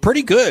looked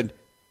pretty good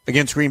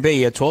against Green Bay.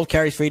 He had 12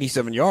 carries for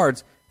 87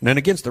 yards, And then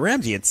against the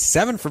Rams, he had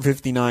 7 for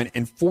 59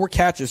 and 4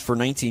 catches for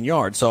 19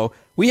 yards. So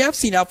we have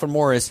seen Alfred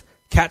Morris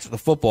catch the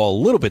football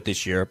a little bit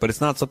this year, but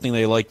it's not something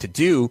they like to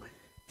do.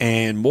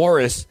 And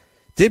Morris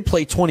did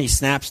play 20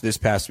 snaps this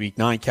past week,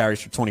 9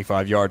 carries for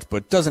 25 yards,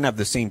 but doesn't have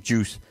the same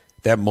juice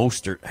that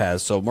Mostert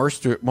has. So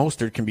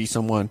Mostert can be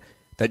someone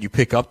that you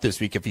pick up this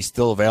week if he's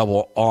still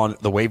available on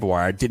the waiver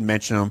wire. I did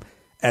mention him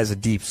as a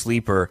deep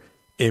sleeper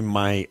in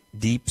my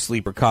deep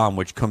sleeper column,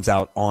 which comes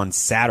out on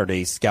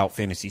Saturday,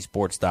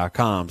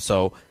 scoutfantasysports.com.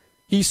 So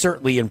he's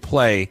certainly in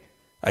play,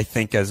 I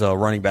think, as a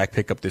running back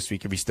pickup this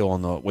week if he's still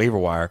on the waiver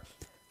wire.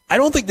 I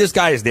don't think this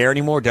guy is there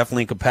anymore,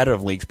 definitely in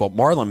competitive leagues, but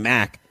Marlon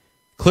Mack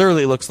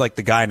clearly looks like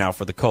the guy now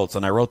for the Colts,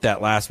 and I wrote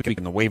that last week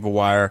in the waiver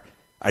wire.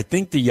 I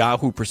think the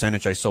Yahoo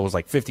percentage I saw was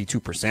like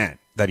 52%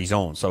 that he's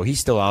owned, so he's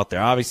still out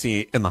there.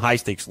 Obviously, in the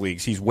high-stakes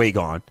leagues, he's way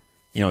gone.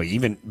 You know,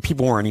 even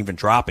people weren't even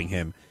dropping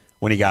him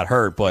when he got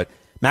hurt, but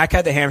Mack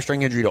had the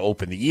hamstring injury to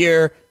open the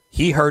year.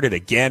 He hurt it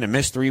again and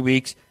missed 3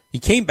 weeks. He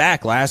came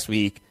back last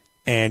week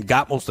and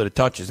got most of the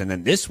touches, and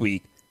then this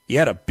week he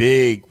had a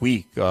big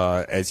week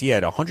as he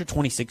had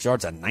 126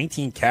 yards on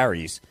 19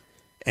 carries,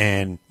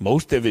 and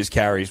most of his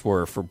carries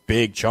were for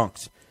big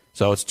chunks.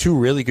 So it's 2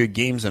 really good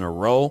games in a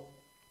row.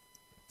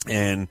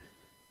 And,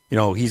 you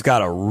know, he's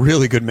got a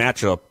really good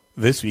matchup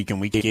this week in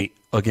Week 8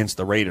 against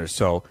the Raiders.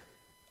 So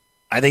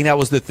I think that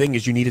was the thing,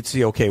 is you needed to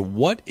see, okay,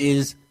 what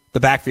is the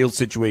backfield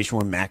situation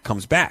when Mack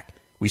comes back?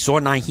 We saw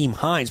Nyheim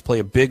Hines play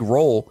a big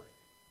role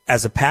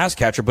as a pass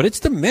catcher, but it's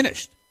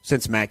diminished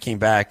since Mack came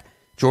back.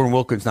 Jordan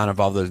Wilkins not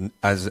involved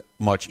as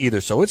much either.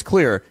 So it's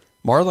clear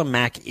Marlon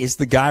Mack is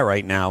the guy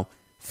right now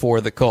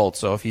for the Colts.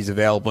 So if he's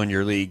available in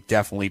your league,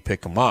 definitely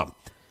pick him up.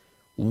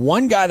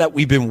 One guy that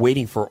we've been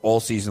waiting for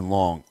all season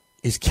long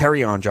is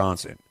Kerryon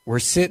Johnson. We're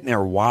sitting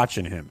there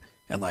watching him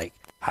and like,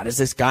 how does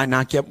this guy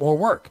not get more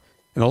work?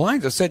 And the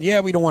Lions have said, yeah,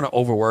 we don't want to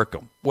overwork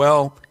him.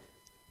 Well,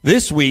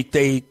 this week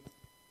they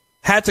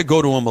had to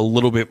go to him a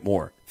little bit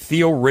more.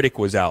 Theo Riddick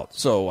was out,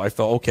 so I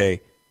thought, okay,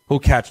 he'll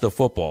catch the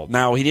football.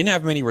 Now, he didn't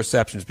have many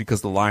receptions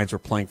because the Lions were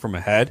playing from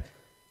ahead.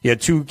 He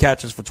had 2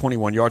 catches for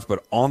 21 yards,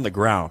 but on the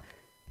ground,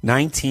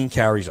 19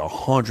 carries,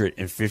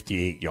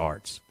 158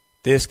 yards.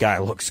 This guy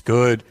looks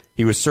good.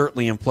 He was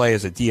certainly in play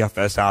as a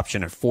DFS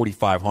option at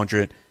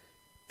 4,500.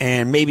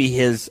 And maybe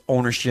his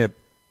ownership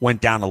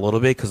went down a little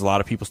bit because a lot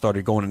of people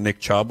started going to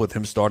Nick Chubb with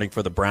him starting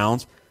for the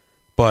Browns.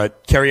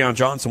 But Kerryon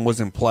Johnson was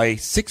in play,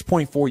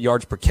 6.4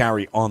 yards per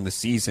carry on the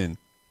season.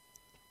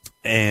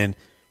 And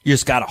you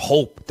just got to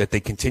hope that they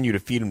continue to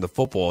feed him the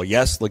football.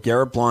 Yes,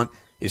 LeGarrette Blount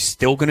is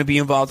still going to be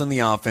involved in the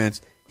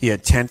offense. He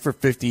had 10 for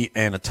 50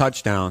 and a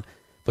touchdown.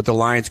 But the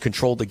Lions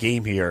controlled the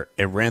game here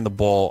and ran the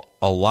ball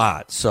a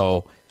lot.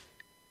 So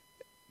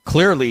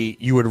clearly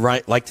you would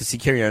like to see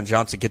Kerryon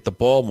Johnson get the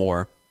ball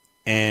more.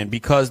 And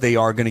because they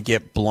are going to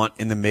get Blount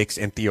in the mix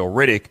and Theo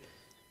Riddick,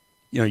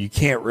 you know, you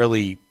can't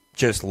really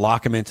just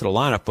lock him into the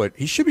lineup. But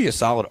he should be a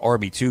solid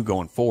RB2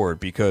 going forward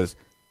because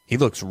he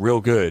looks real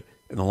good.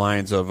 And the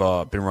Lions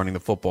have been running the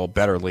football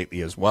better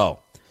lately as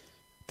well.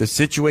 The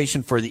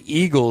situation for the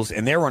Eagles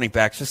and their running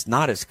backs just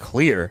not as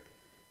clear.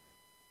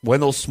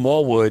 Wendell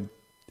Smallwood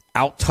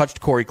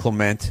out-touched Corey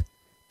Clement,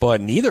 but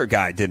neither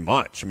guy did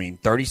much. I mean,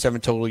 37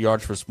 total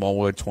yards for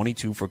Smallwood,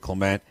 22 for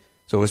Clement.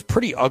 So it was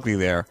pretty ugly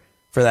there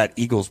for that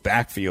Eagles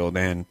backfield.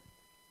 And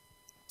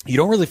you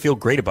don't really feel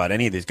great about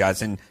any of these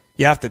guys. And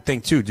you have to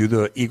think, too, do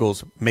the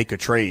Eagles make a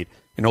trade?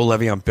 You know,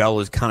 Le'Veon Bell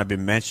has kind of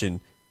been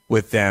mentioned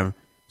with them.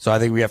 So I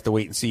think we have to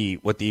wait and see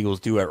what the Eagles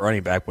do at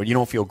running back. But you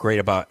don't feel great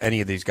about any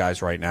of these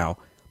guys right now.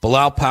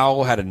 Bilal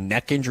Powell had a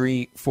neck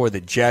injury for the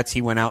Jets.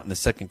 He went out in the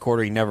second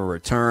quarter. He never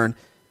returned.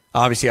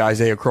 Obviously,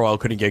 Isaiah Crowell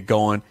couldn't get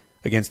going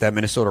against that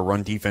Minnesota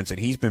run defense, and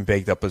he's been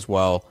baked up as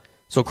well.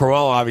 So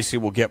Crowell obviously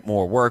will get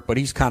more work, but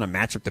he's kind of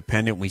matchup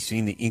dependent. We've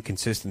seen the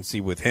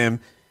inconsistency with him.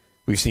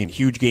 We've seen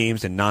huge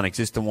games and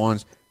non-existent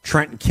ones.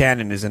 Trenton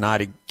Cannon is a guy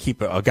to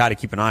keep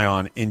an eye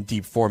on in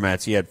deep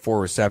formats. He had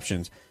 4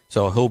 receptions,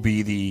 so he'll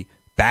be the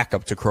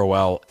backup to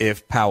Crowell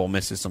if Powell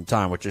misses some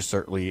time, which is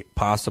certainly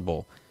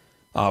possible.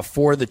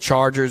 For the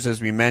Chargers,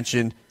 as we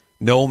mentioned,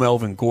 no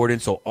Melvin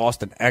Gordon, so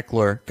Austin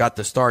Eckler got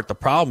the start. The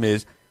problem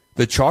is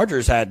the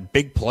Chargers had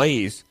big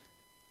plays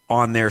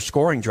on their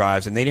scoring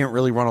drives, and they didn't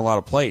really run a lot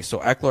of plays. So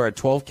Eckler had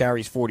 12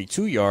 carries,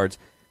 42 yards,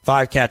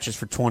 5 catches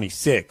for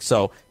 26.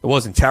 So it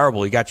wasn't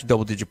terrible. He got you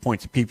double-digit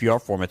points in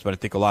PPR formats, but I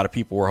think a lot of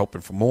people were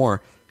hoping for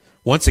more.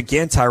 Once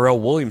again, Tyrell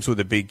Williams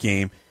with a big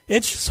game.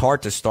 It's just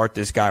hard to start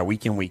this guy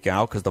week in, week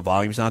out because the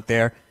volume's not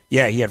there.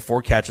 Yeah, he had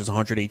 4 catches,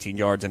 118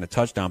 yards, and a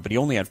touchdown, but he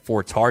only had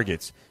 4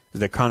 targets.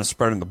 They're kind of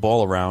spreading the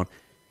ball around.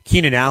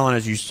 Keenan Allen,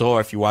 as you saw,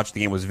 if you watched the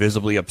game, was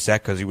visibly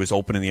upset because he was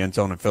open in the end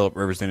zone and Phillip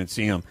Rivers didn't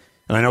see him.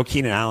 And I know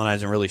Keenan Allen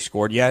hasn't really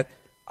scored yet.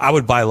 I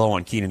would buy low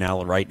on Keenan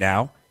Allen right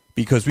now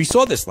because we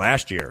saw this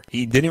last year.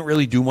 He didn't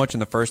really do much in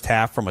the first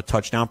half from a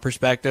touchdown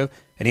perspective,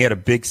 and he had a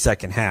big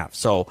second half.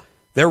 So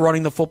they're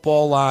running the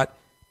football a lot.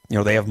 You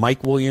know, they have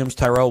Mike Williams,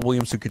 Tyrell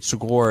Williams, who could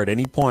score at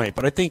any point,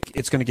 but I think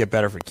it's going to get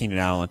better for Keenan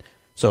Allen.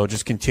 So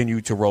just continue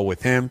to roll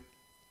with him.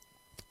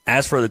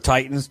 As for the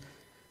Titans,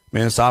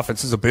 Man, this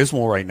offense is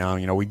abysmal right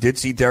now. We did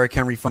see Derrick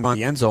Henry find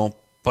the end zone,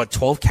 but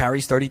 12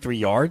 carries, 33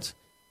 yards.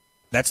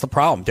 That's the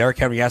problem. Derrick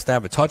Henry has to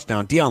have a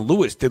touchdown. Dion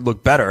Lewis did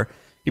look better.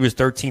 He was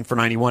 13 for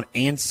 91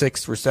 and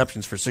 6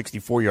 receptions for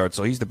 64 yards,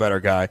 so he's the better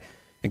guy.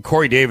 And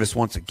Corey Davis,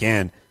 once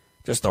again,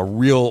 just a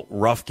real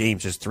rough game.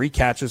 Just 3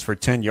 catches for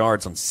 10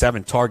 yards on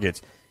 7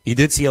 targets. He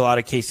did see a lot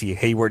of Casey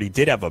Hayward. He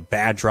did have a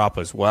bad drop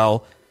as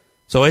well.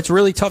 So it's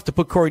really tough to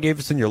put Corey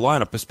Davis in your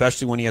lineup,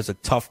 especially when he has a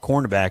tough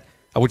cornerback.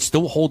 I would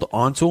still hold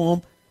on to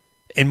him.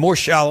 In more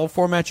shallow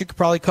formats, you could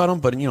probably cut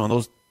him, but in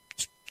those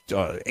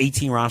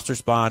 18 roster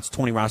spots,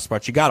 20 roster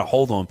spots, you got to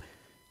hold them.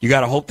 You got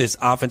to hope this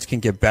offense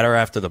can get better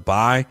after the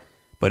bye,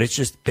 but it's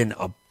just been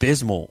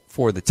abysmal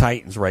for the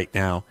Titans right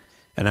now.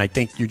 And I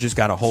think you just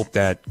got to hope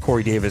that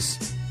Corey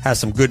Davis has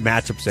some good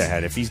matchups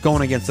ahead. If he's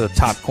going against the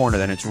top corner,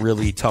 then it's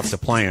really tough to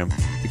play him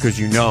because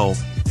he's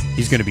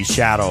going to be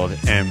shadowed,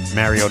 and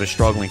Mariota's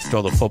struggling to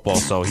throw the football,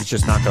 so he's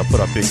just not going to put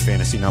up big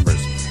fantasy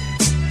numbers.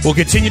 We'll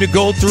continue to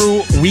go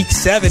through Week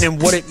 7 and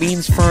what it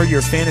means for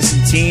your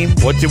fantasy team.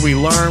 What did we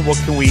learn? What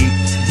can we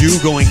do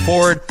going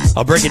forward?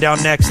 I'll break it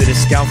down next. It is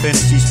Scout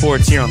Fantasy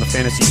Sports here on the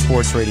Fantasy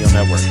Sports Radio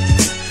Network.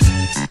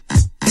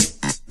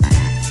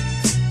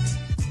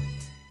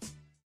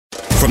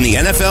 From the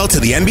NFL to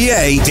the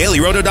NBA,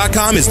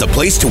 DailyRoto.com is the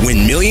place to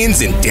win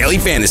millions in daily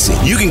fantasy.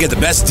 You can get the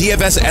best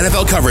DFS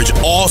NFL coverage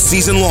all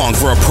season long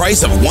for a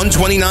price of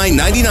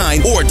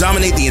 $129.99 or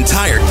dominate the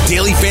entire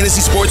daily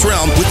fantasy sports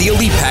realm with the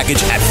Elite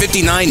Package at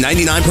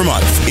 $59.99 per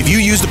month. If you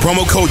use the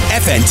promo code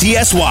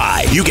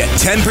FNTSY, you get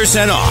 10%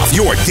 off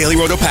your Daily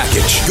Roto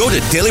package. Go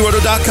to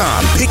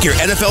DailyRoto.com, pick your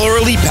NFL or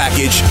Elite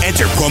Package,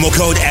 enter promo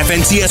code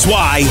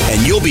FNTSY,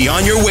 and you'll be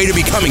on your way to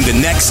becoming the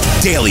next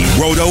Daily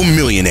Roto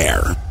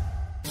millionaire.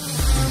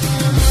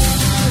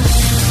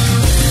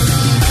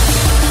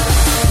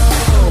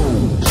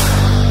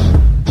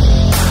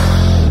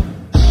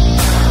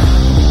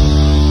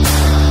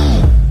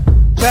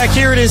 Back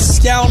here it is,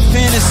 Scout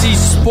Fantasy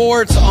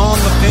Sports on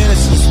the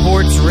Fantasy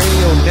Sports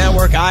Radio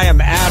Network. I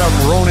am Adam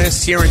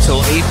Ronis here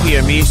until 8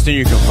 p.m. Eastern.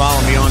 You can follow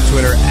me on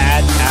Twitter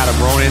at Adam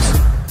Ronis.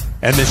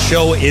 And the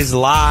show is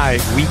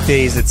live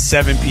weekdays at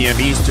 7 p.m.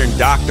 Eastern.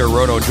 Dr.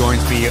 Roto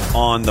joins me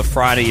on the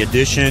Friday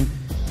edition.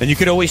 And you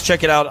can always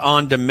check it out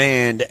on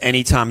demand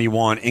anytime you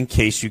want in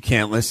case you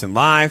can't listen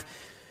live.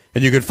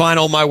 And you can find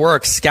all my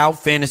work,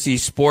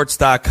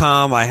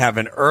 scoutfantasysports.com. I have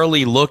an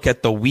early look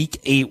at the Week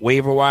 8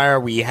 waiver wire.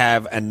 We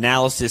have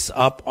analysis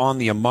up on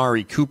the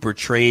Amari Cooper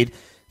trade.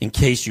 In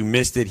case you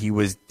missed it, he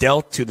was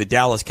dealt to the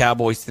Dallas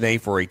Cowboys today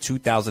for a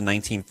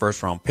 2019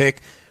 first-round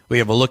pick. We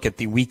have a look at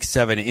the Week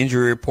 7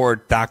 injury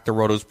report, Dr.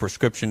 Roto's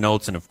prescription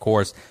notes, and, of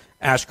course,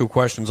 ask your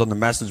questions on the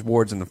message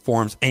boards and the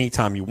forums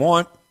anytime you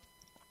want.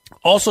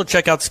 Also,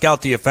 check out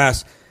Scout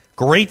DFS.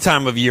 Great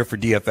time of year for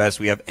DFS.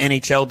 We have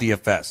NHL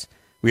DFS.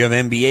 We have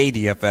NBA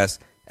DFS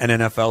and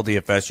NFL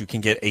DFS. You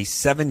can get a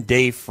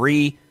 7-day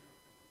free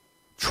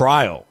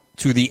trial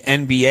to the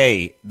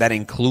NBA that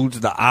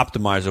includes the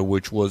optimizer,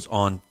 which was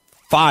on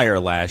fire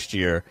last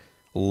year.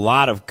 A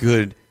lot of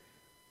good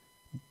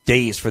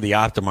days for the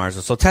optimizer.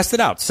 So test it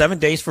out. 7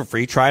 days for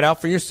free. Try it out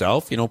for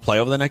yourself. Play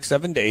over the next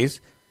 7 days.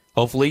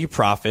 Hopefully you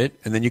profit,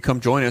 and then you come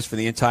join us for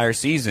the entire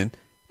season.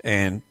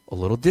 And a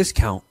little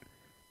discount.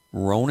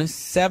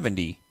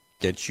 Ronis70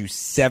 gets you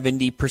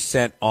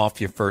 70%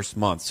 off your first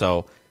month.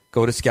 So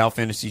go to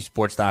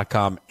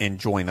scoutfantasysports.com and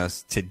join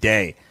us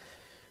today.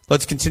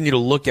 Let's continue to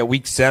look at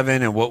Week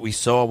 7 and what we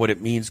saw, what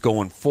it means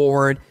going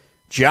forward.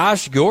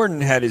 Josh Gordon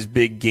had his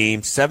big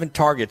game, 7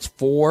 targets,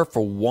 4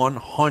 for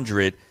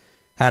 100,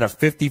 had a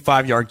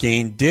 55-yard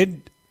gain,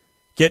 did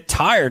get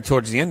tired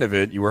towards the end of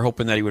it. You were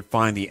hoping that he would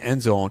find the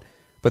end zone.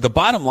 But the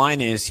bottom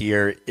line is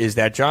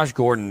that Josh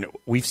Gordon,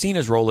 we've seen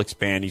his role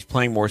expand. He's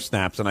playing more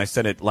snaps, and I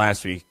said it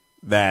last week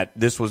that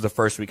this was the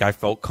first week I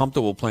felt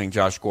comfortable playing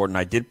Josh Gordon.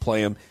 I did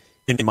play him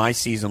in my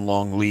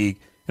season-long league,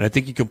 and I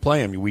think you can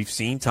play him. We've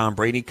seen Tom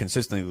Brady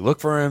consistently look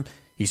for him.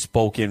 He's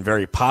spoken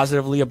very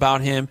positively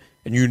about him,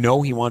 and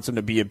he wants him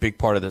to be a big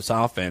part of this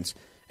offense.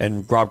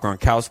 And Rob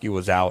Gronkowski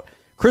was out.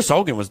 Chris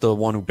Hogan was the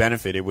one who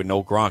benefited with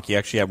no Gronk. He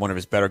actually had one of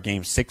his better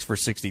games, 6 for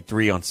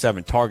 63 on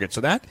 7 targets.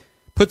 So that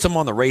puts him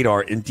on the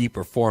radar in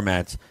deeper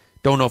formats.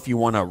 Don't know if you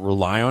want to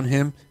rely on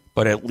him,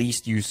 but at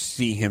least you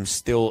see him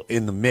still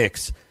in the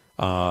mix,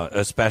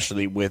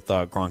 especially with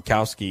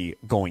Gronkowski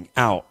going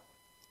out.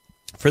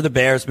 For the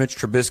Bears, Mitch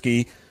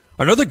Trubisky,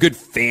 another good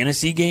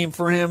fantasy game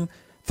for him.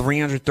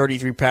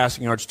 333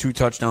 passing yards, 2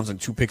 touchdowns, and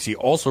 2 picks. He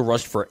also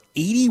rushed for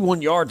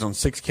 81 yards on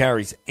 6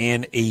 carries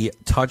and a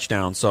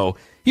touchdown. So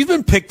he's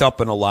been picked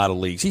up in a lot of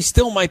leagues. He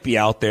still might be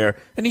out there,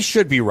 and he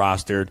should be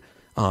rostered.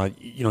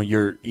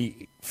 You're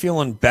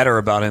feeling better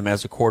about him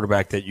as a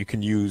quarterback that you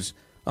can use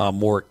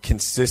more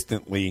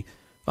consistently.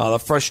 The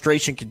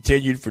frustration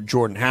continued for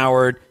Jordan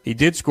Howard. He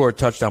did score a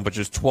touchdown, but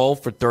just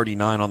 12 for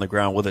 39 on the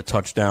ground with a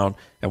touchdown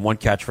and 1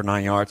 catch for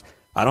 9 yards.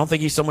 I don't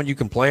think he's someone you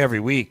can play every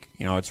week.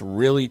 It's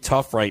really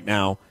tough right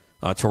now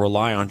to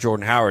rely on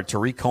Jordan Howard.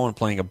 Tariq Cohen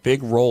playing a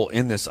big role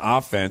in this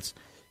offense.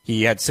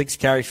 He had 6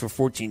 carries for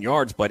 14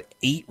 yards, but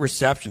 8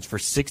 receptions for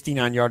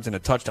 69 yards and a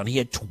touchdown. He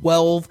had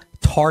 12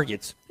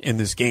 targets in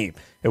this game.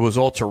 It was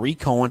all Tariq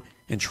Cohen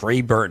and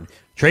Trey Burton.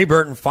 Trey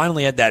Burton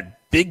finally had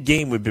that big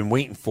game we've been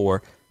waiting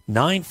for,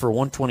 9 for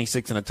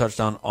 126 and a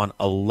touchdown on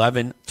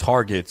 11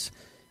 targets,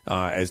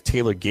 as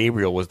Taylor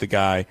Gabriel was the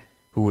guy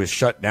who was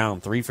shut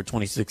down, 3 for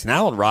 26. And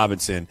Allen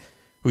Robinson,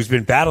 who's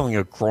been battling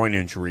a groin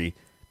injury,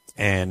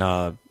 and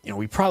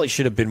we probably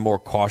should have been more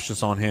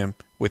cautious on him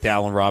with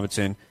Allen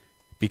Robinson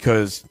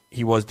because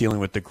he was dealing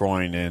with the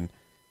groin, and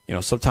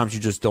sometimes you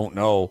just don't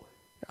know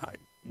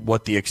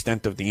what the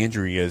extent of the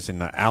injury is.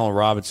 And Allen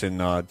Robinson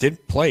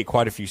did play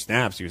quite a few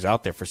snaps. He was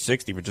out there for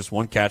 60, but just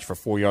 1 catch for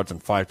 4 yards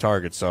and 5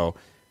 targets. So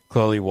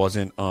clearly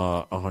wasn't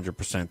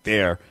 100%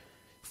 there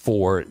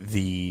for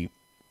the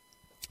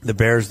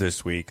Bears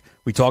this week.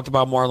 We talked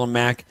about Marlon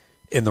Mack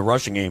in the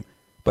rushing game,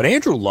 but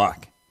Andrew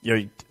Luck,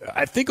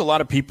 I think a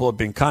lot of people have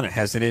been kind of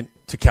hesitant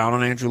to count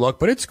on Andrew Luck,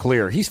 but it's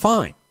clear he's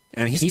fine.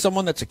 And he's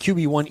someone that's a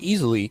QB1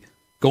 easily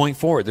going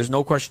forward. There's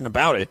no question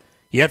about it.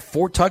 He had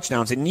 4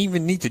 touchdowns. Didn't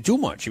even need to do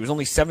much. He was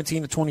only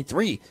 17 to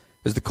 23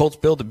 as the Colts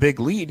build a big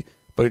lead.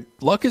 But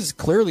Luck is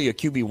clearly a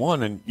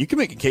QB1, and you can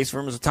make a case for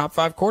him as a top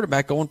 5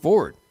 quarterback going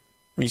forward.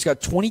 He's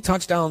got 20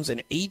 touchdowns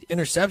and 8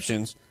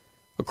 interceptions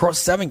across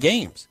 7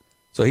 games.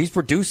 So he's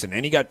producing.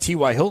 And he got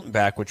T.Y. Hilton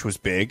back, which was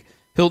big.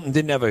 Hilton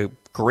didn't have a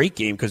great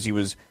game because he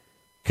was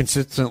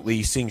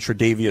consistently seeing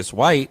Tre'Davious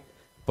White,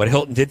 but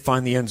Hilton did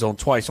find the end zone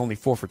twice, only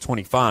 4 for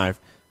 25.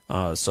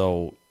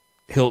 So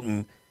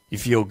Hilton, you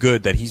feel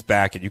good that he's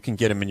back and you can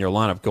get him in your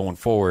lineup going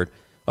forward.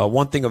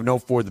 One thing of note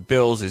for the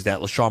Bills is that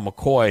LaShawn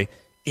McCoy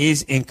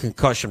is in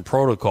concussion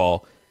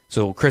protocol.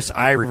 So Chris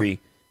Ivory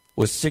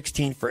was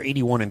 16 for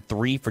 81 and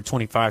 3 for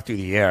 25 through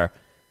the air.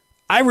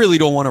 I really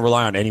don't want to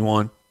rely on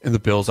anyone in the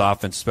Bills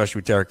offense, especially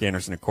with Derek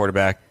Anderson at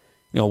quarterback.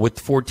 With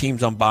 4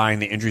 teams on bye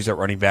and the injuries at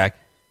running back,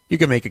 you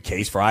can make a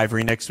case for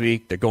Ivory next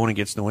week. They're going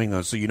against New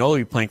England, so they'll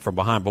be playing from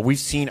behind. But we've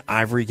seen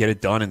Ivory get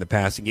it done in the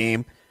passing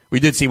game. We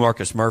did see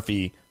Marcus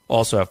Murphy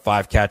also have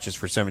 5 catches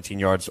for 17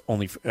 yards,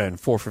 and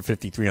 4 for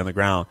 53 on the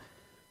ground.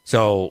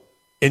 So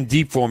in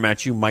deep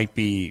formats, you might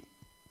be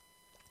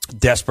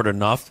desperate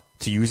enough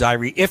to use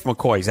Ivory if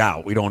McCoy's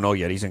out. We don't know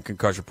yet. He's in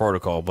concussion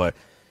protocol, but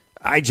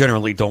I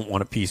generally don't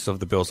want a piece of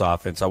the Bills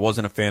offense. I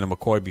wasn't a fan of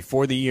McCoy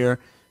before the year.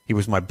 He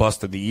was my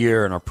bust of the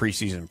year in our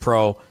preseason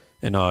pro,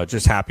 and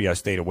just happy I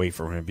stayed away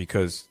from him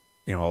because,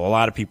 a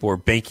lot of people are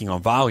banking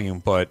on volume,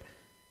 but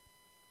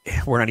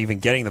we're not even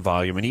getting the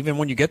volume. And even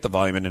when you get the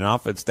volume in an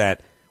offense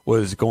that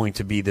was going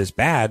to be this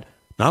bad,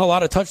 not a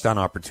lot of touchdown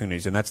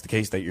opportunities, and that's the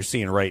case that you're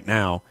seeing right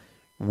now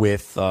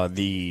with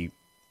the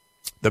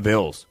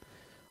Bills.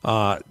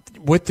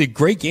 With the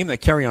great game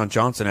that Kerryon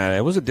Johnson had,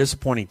 it was a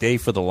disappointing day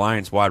for the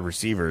Lions wide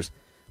receivers,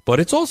 but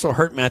it's also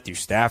hurt Matthew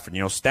Stafford.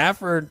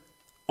 Stafford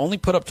only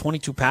put up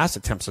 22 pass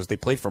attempts as they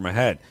played from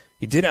ahead.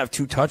 He did have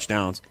 2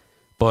 touchdowns,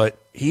 but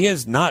he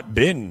has not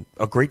been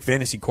a great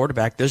fantasy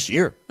quarterback this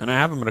year. And I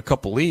have him in a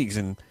couple leagues,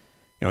 and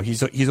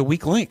he's a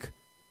weak link.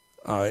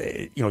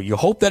 You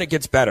hope that it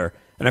gets better.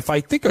 And if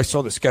I think I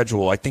saw the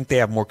schedule, I think they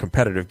have more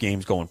competitive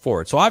games going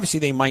forward. So obviously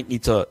they might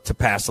need to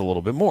pass a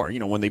little bit more.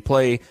 When they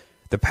play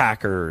the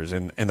Packers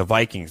and the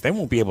Vikings, they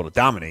won't be able to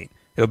dominate.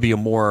 It'll be a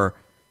more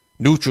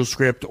neutral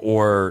script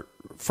or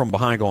from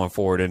behind going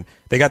forward. And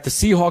they got the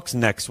Seahawks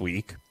next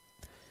week.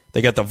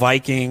 They got the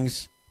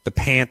Vikings, the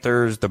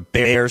Panthers, the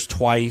Bears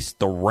twice,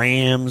 the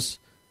Rams,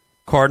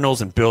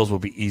 Cardinals, and Bills will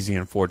be easy,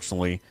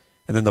 unfortunately,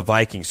 and then the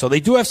Vikings. So they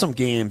do have some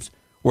games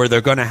where they're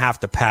going to have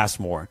to pass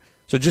more.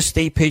 So just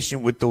stay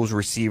patient with those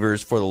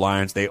receivers for the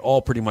Lions. They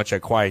all pretty much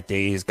had quiet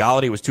days.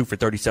 Golladay was 2 for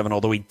 37,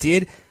 although he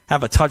did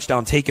have a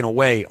touchdown taken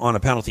away on a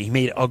penalty. He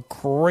made a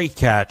great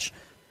catch,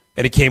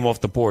 and it came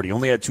off the board. He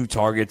only had 2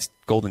 targets.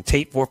 Golden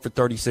Tate 4 for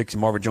 36,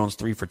 and Marvin Jones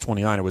 3 for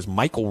 29. It was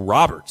Michael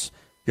Roberts.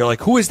 You're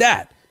like, who is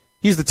that?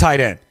 He's the tight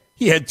end.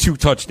 He had 2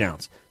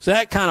 touchdowns. So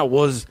that kind of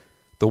was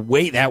the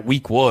way that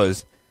week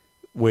was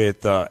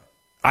with,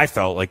 I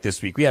felt like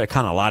this week. We had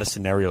a lot of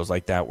scenarios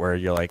like that where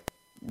you're like,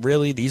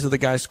 really? These are the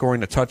guys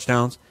scoring the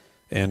touchdowns?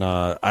 And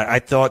I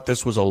thought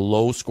this was a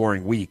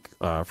low-scoring week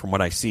from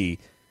what I see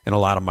in a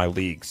lot of my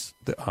leagues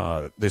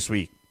this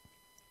week.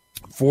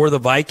 For the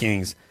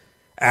Vikings,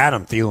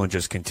 Adam Thielen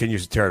just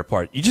continues to tear it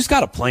apart. You just got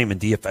to play him in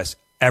DFS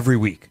every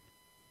week.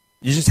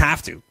 You just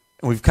have to.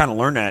 And we've kind of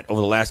learned that over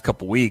the last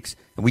couple weeks.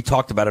 And we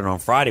talked about it on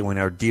Friday when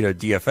our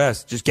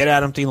DFS. Just get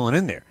Adam Thielen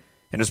in there.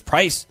 And his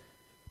price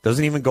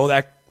doesn't even go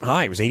that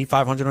high. It was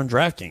 $8,500 on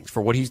DraftKings.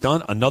 For what he's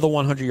done, another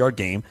 100-yard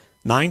game,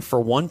 9 for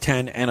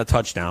 110 and a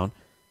touchdown,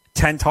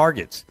 10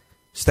 targets.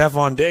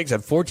 Stephon Diggs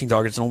had 14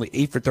 targets and only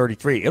 8 for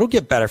 33. It'll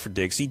get better for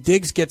Diggs. See,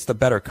 Diggs gets the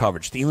better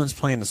coverage. Thielen's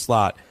playing the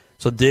slot,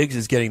 so Diggs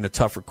is getting the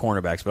tougher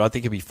cornerbacks, but I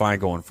think he'll be fine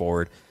going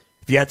forward.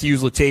 If you had to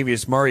use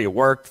Latavius Murray, it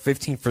worked.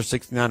 15 for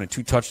 69 and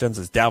 2 touchdowns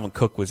as Dalvin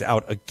Cook was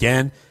out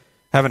again.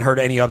 Haven't heard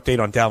any update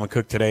on Dalvin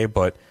Cook today,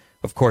 but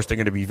of course they're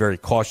going to be very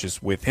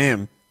cautious with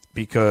him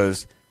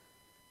because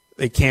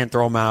they can't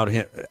throw him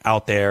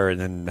out there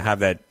and then have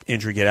that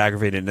injury get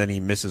aggravated and then he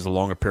misses a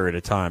longer period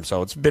of time.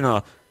 So it's been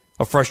a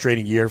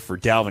frustrating year for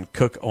Dalvin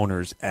Cook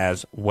owners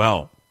as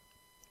well.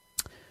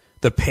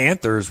 the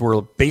Panthers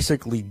were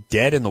basically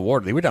dead in the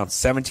water. They were down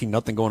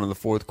 17-0 going in the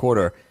fourth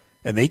quarter,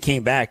 and they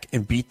came back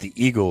and beat the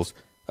Eagles.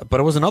 But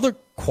it was another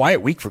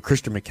quiet week for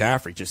Christian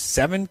McCaffrey. Just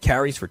 7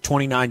 carries for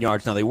 29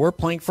 yards. Now, they were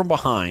playing from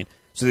behind,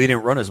 so they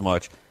didn't run as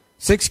much.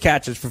 6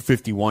 catches for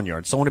 51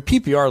 yards. So in a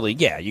PPR league,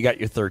 yeah, you got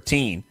your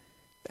 13,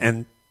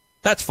 and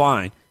that's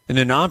fine. In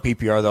the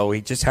non-PPR, though,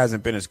 he just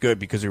hasn't been as good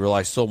because he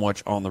relies so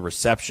much on the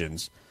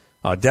receptions.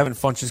 Devin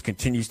Funchess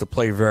continues to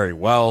play very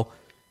well.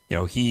 You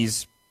know,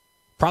 he's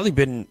probably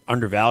been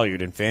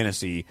undervalued in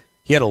fantasy.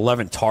 He had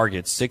 11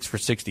 targets, 6 for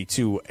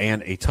 62,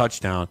 and a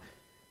touchdown.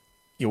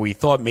 You know, we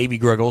thought maybe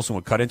Greg Olsen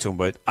would cut into him,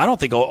 but I don't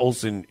think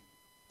Olsen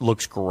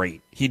looks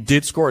great. He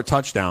did score a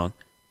touchdown,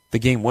 the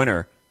game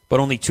winner, but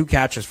only 2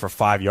 catches for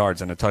 5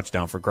 yards and a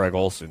touchdown for Greg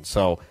Olsen.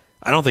 So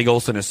I don't think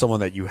Olsen is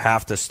someone that you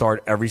have to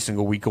start every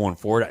single week going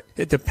forward.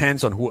 It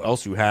depends on who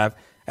else you have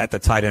at the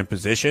tight end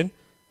position,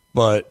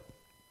 but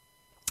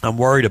I'm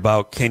worried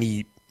about can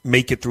he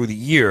make it through the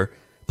year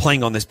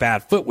playing on this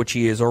bad foot, which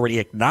he has already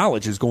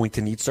acknowledged is going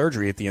to need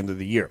surgery at the end of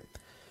the year.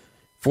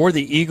 For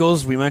the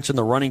Eagles, we mentioned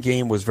the running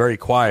game was very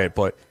quiet,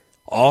 but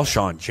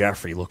Alshon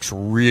Jeffrey looks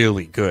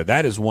really good.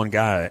 That is one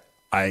guy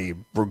I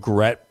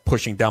regret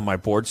pushing down my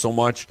board so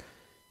much.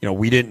 You know,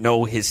 we didn't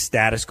know his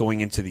status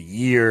going into the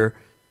year,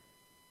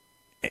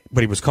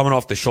 but he was coming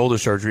off the shoulder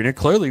surgery, and it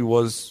clearly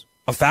was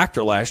a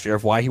factor last year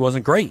of why he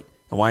wasn't great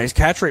and why his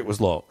catch rate was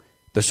low.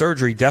 The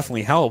surgery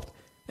definitely helped,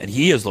 and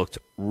he has looked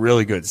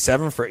really good.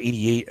 7 for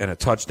 88 and a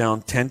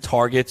touchdown, 10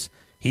 targets.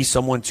 He's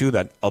someone, too,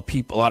 that a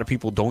lot of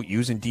people don't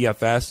use in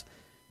DFS.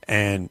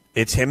 And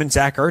it's him and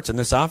Zach Ertz in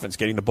this offense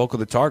getting the bulk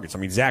of the targets. I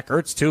mean, Zach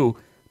Ertz, too,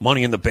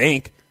 money in the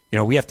bank. You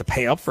know, we have to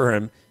pay up for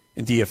him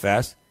in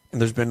DFS. And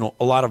there's been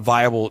a lot of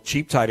viable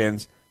cheap tight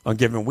ends on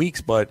given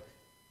weeks. But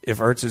if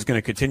Ertz is going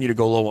to continue to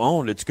go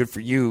low-owned, it's good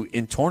for you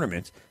in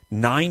tournaments.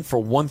 9 for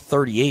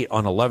 138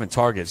 on 11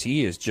 targets.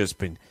 He has just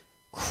been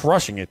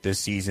crushing it this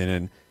season.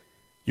 And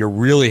you're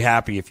really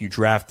happy if you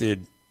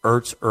drafted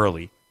Ertz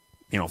early.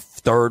 You know,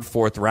 3rd,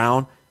 4th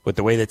round. With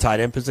the way the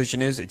tight end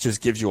position is, it just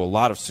gives you a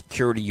lot of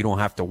security. You don't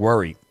have to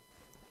worry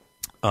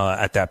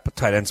at that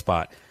tight end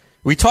spot.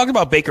 We talked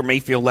about Baker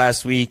Mayfield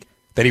last week,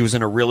 that he was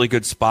in a really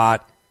good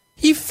spot.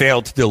 He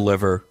failed to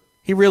deliver.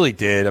 He really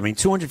did. I mean,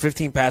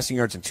 215 passing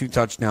yards and 2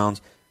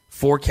 touchdowns,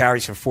 4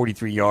 carries for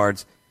 43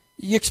 yards.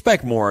 You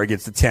expect more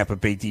against the Tampa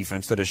Bay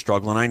defense that is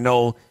struggling. I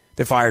know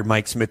they fired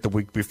Mike Smith the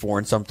week before,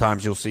 and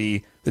sometimes you'll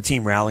see the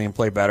team rally and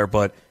play better,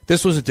 but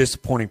this was a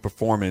disappointing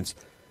performance.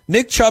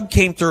 Nick Chubb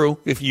came through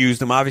if you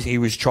used him. Obviously, he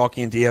was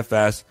chalky in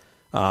DFS,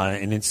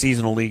 and in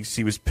seasonal leagues,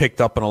 he was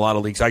picked up in a lot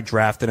of leagues. I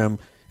drafted him,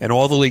 and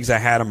all the leagues I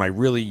had him, I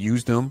really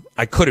used him.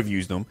 I could have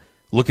used him,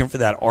 looking for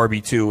that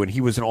RB2, and he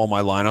was in all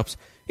my lineups.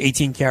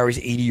 18 carries,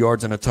 80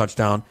 yards, and a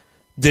touchdown.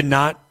 Did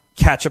not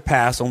catch a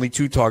pass, only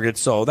 2 targets,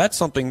 so that's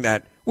something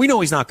that we know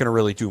he's not going to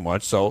really do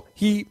much. So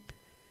he's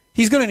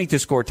going to need to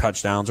score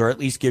touchdowns or at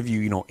least give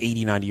you,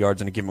 80, 90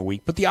 yards in a given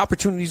week. But the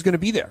opportunity is going to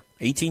be there.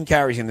 18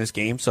 carries in this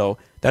game, so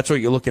that's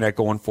what you're looking at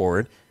going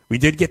forward. We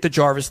did get the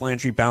Jarvis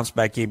Landry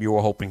bounce-back game you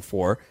were hoping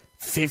for.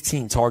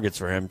 15 targets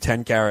for him,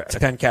 10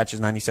 catches,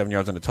 97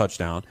 yards, and a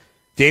touchdown.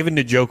 David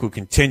Njoku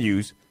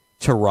continues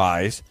to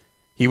rise.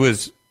 He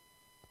was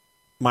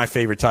my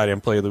favorite tight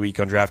end play of the week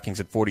on DraftKings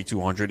at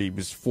 4,200. He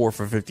was 4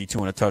 for 52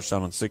 and a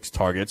touchdown on 6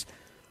 targets.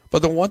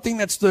 But the one thing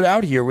that stood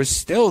out here was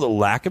still the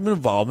lack of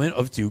involvement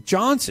of Duke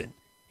Johnson.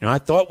 I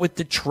thought with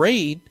the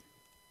trade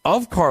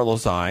of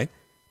Carlos Hyde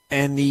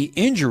and the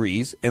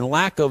injuries and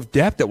lack of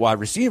depth at wide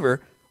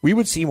receiver, we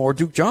would see more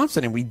Duke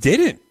Johnson, and we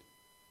didn't.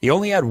 He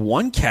only had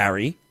 1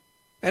 carry,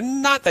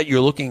 and not that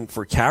you're looking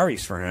for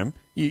carries for him.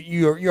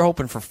 You're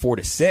hoping for 4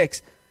 to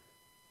 6.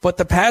 But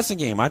the passing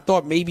game, I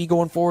thought maybe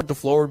going forward the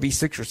floor would be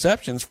 6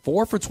 receptions,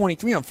 4 for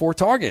 23 on 4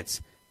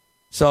 targets.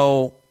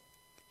 So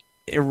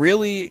it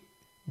really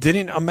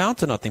didn't amount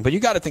to nothing. But you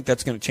got to think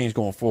that's going to change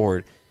going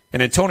forward.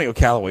 And Antonio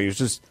Callaway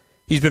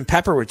he's been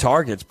peppered with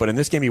targets, but in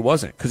this game he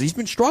wasn't because he's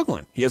been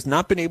struggling. He has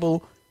not been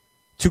able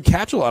to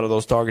catch a lot of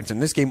those targets. In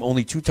this game,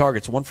 only 2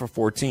 targets, 1 for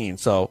 14.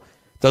 So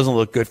it doesn't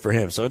look good for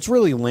him. So it's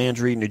really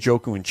Landry,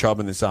 Njoku, and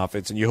Chubb in this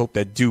offense, and you hope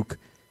that Duke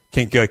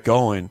can get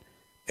going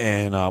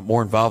and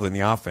more involved in the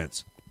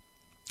offense.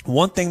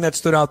 One thing that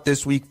stood out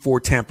this week for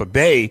Tampa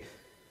Bay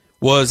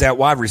was at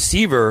wide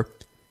receiver.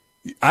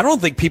 I don't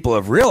think people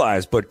have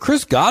realized, but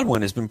Chris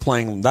Godwin has been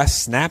playing less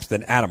snaps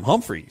than Adam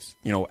Humphries.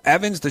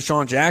 Evans,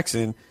 Deshaun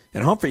Jackson,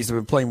 and Humphries have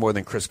been playing more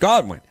than Chris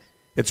Godwin.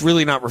 It's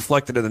really not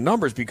reflected in the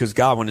numbers because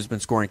Godwin has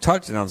been scoring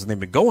touchdowns and they've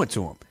been going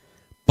to him.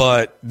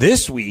 But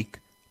this week,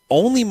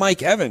 only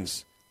Mike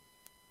Evans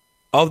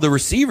of the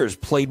receivers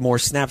played more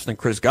snaps than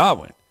Chris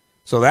Godwin.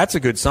 So that's a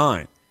good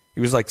sign.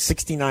 He was like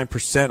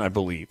 69%, I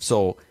believe.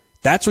 So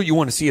that's what you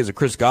want to see as a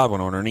Chris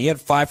Godwin owner. And he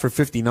had 5 for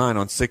 59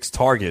 on 6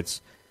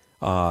 targets.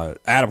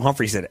 Adam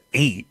Humphries had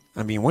 8.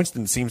 I mean,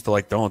 Winston seems to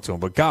like throwing to him,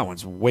 but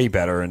Godwin's way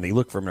better, and they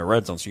look for him in the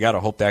red zone. So you got to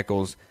hope that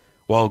goes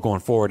well going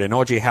forward. And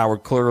O.J.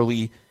 Howard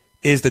clearly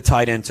is the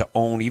tight end to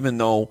own, even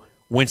though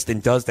Winston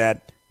does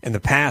that in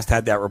the past,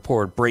 had that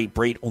report.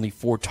 Brait only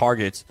 4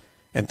 targets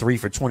and 3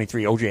 for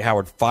 23. O.J.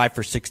 Howard 5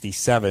 for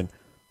 67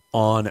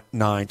 on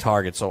 9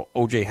 targets. So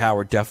O.J.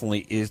 Howard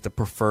definitely is the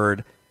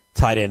preferred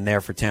tight end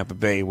there for Tampa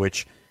Bay,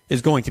 which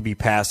is going to be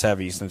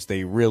pass-heavy since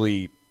they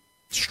really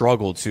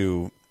struggle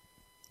to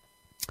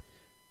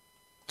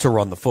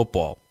run the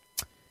football.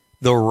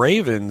 The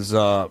Ravens,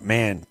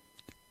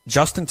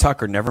 Justin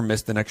Tucker never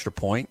missed an extra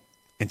point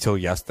until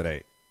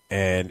yesterday,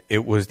 and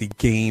it was the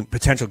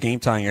potential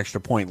game-tying extra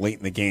point late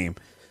in the game,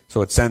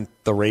 so it sent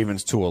the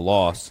Ravens to a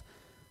loss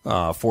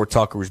for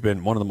Tucker, who's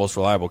been one of the most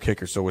reliable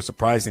kickers, so it was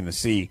surprising to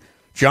see.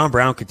 John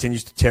Brown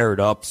continues to tear it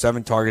up.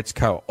 7 targets,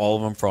 caught all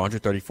of them for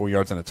 134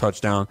 yards and a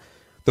touchdown.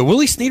 The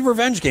Willie Snead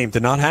revenge game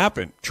did not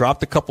happen.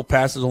 Dropped a couple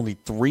passes, only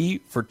 3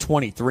 for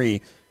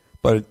 23,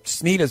 but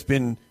Snead has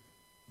been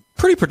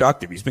pretty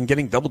productive. He's been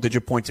getting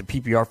double-digit points in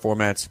PPR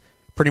formats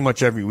pretty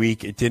much every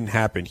week. It didn't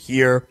happen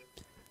here.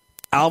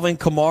 Alvin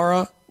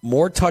Kamara,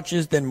 more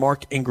touches than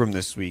Mark Ingram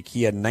this week.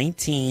 He had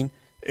 19,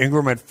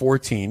 Ingram had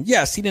 14.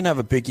 Yes, he didn't have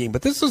a big game,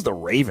 but this is the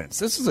Ravens.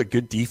 This is a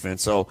good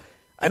defense, so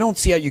I don't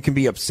see how you can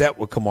be upset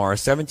with Kamara.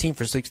 17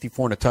 for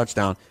 64 and a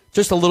touchdown.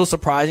 Just a little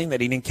surprising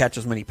that he didn't catch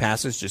as many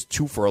passes, just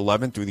 2 for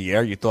 11 through the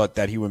air. You thought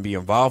that he would be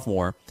involved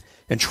more.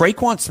 And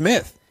Traquan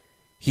Smith,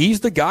 he's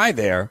the guy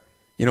there.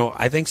 You know,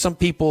 I think some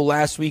people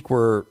last week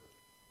were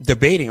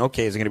debating,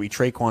 okay, is it going to be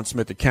Traquan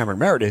Smith or Cameron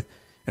Meredith?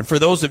 And for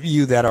those of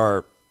you that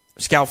are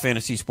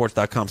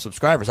ScoutFantasySports.com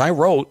subscribers, I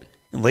wrote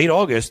in late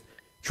August,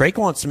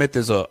 Traquan Smith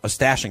is a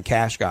stash and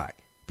cash guy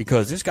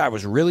because this guy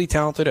was really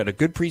talented, had a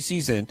good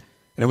preseason,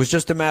 and it was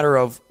just a matter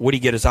of would he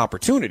get his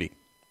opportunity.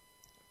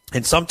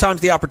 And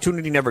sometimes the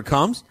opportunity never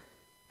comes,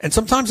 and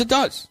sometimes it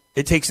does.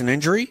 It takes an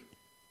injury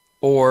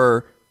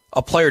or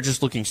a player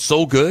just looking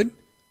so good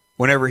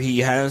whenever he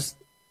has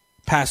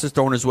passes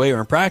thrown his way or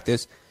in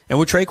practice. And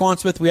with Traquan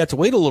Smith, we had to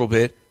wait a little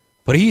bit,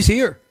 but he's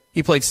here.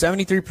 He played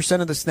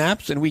 73% of the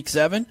snaps in Week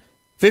 7,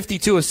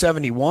 52 of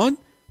 71.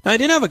 Now, he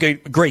didn't have a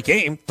great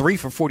game, 3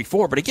 for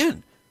 44, but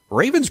again,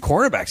 Ravens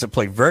cornerbacks have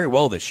played very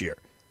well this year.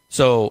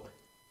 So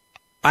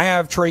I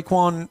have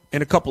Traquan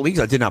in a couple leagues.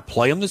 I did not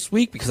play him this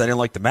week because I didn't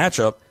like the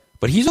matchup,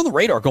 but he's on the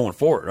radar going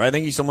forward. I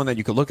think he's someone that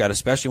you could look at,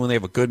 especially when they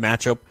have a good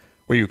matchup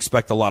where you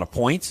expect a lot of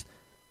points.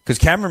 Because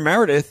Cameron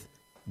Meredith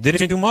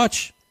didn't do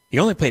much. He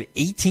only played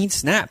 18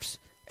 snaps,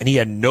 and he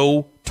had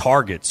no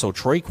targets. So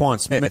Traquan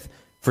Smith,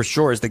 for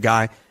sure, is the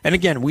guy. And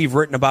again, we've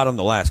written about him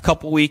the last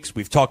couple weeks.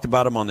 We've talked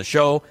about him on the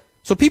show.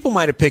 So people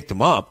might have picked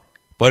him up,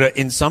 but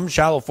in some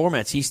shallow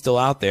formats, he's still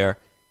out there.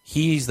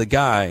 He's the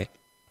guy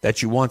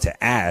that you want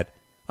to add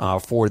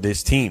for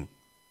this team.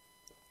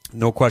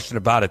 No question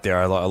about it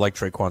there. I like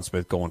Traquan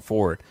Smith going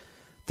forward.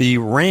 The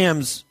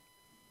Rams,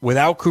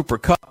 without Cooper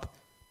Kupp,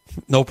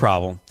 no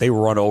problem. They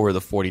run over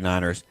the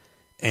 49ers.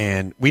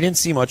 And we didn't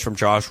see much from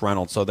Josh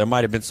Reynolds, so there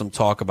might have been some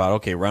talk about,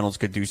 okay, Reynolds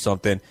could do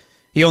something.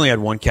 He only had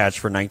 1 catch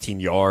for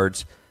 19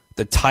 yards.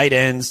 The tight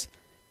ends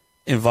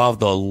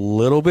involved a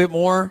little bit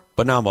more,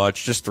 but not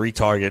much, just 3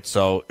 targets.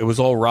 So it was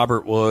all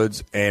Robert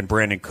Woods and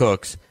Brandon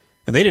Cooks.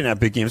 And they didn't have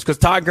big games because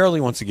Todd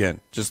Gurley, once again,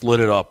 just lit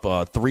it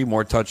up. 3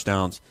 more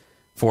touchdowns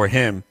for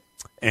him.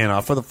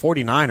 And for the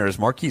 49ers,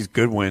 Marquise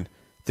Goodwin,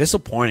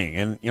 disappointing.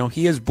 And, you know,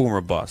 he is boomer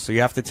bust, so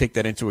you have to take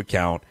that into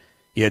account.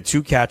 He had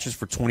 2 catches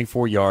for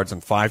 24 yards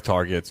and 5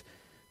 targets.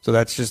 So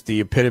that's just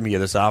the epitome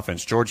of this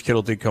offense. George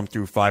Kittle did come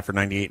through 5 for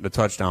 98 and a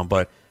touchdown,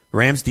 but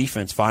Rams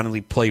defense finally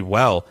played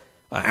well.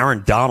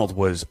 Aaron Donald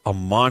was a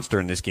monster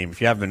in this game.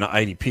 If you have an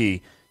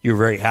IDP, you're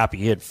very happy.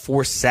 He had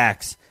 4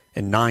 sacks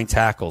and 9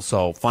 tackles.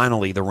 So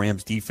finally the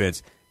Rams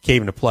defense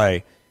came into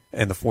play,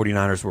 and the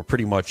 49ers were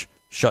pretty much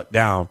shut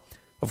down.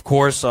 Of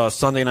course,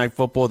 Sunday Night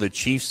Football, the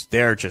Chiefs,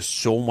 they're just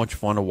so much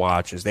fun to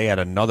watch as they had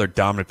another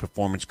dominant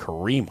performance.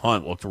 Kareem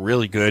Hunt looked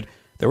really good.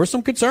 There was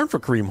some concern for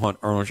Kareem Hunt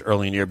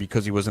early in the year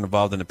because he wasn't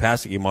involved in the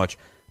passing game much.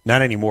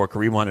 Not anymore.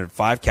 Kareem Hunt had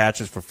 5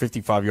 catches for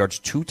 55 yards,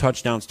 2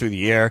 touchdowns through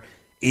the air,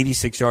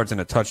 86 yards and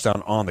a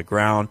touchdown on the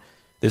ground.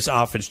 This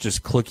offense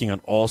just clicking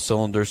on all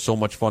cylinders. So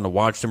much fun to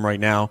watch them right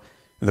now.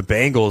 And the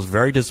Bengals,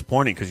 very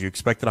disappointing because you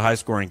expected a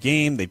high-scoring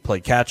game. They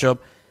played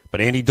catch-up. But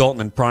Andy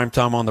Dalton in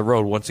primetime on the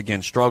road once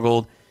again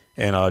struggled.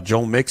 And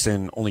Joe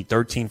Mixon only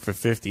 13 for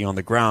 50 on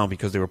the ground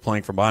because they were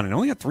playing from behind and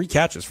only had 3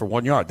 catches for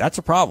 1 yard. That's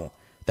a problem.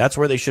 That's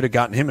where they should have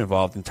gotten him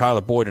involved. And Tyler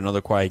Boyd,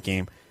 another quiet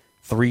game,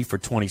 3 for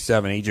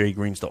 27. A.J.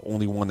 Green's the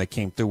only one that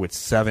came through with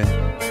 7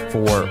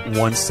 for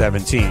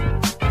 117.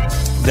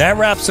 That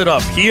wraps it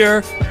up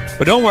here.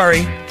 But don't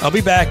worry, I'll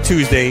be back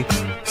Tuesday,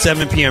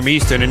 7 p.m.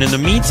 Eastern. And in the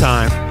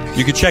meantime,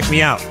 you can check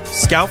me out.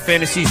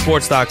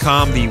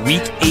 ScoutFantasySports.com. The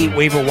Week 8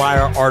 waiver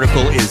wire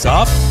article is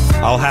up.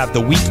 I'll have the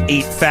Week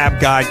 8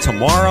 Fab Guide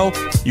tomorrow.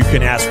 You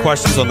can ask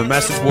questions on the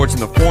message boards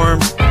and the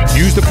forums.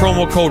 Use the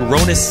promo code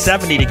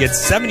RONUS70 to get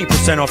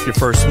 70% off your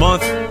first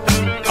month.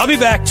 I'll be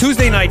back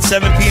Tuesday night,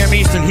 7 p.m.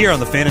 Eastern here on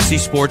the Fantasy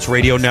Sports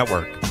Radio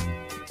Network.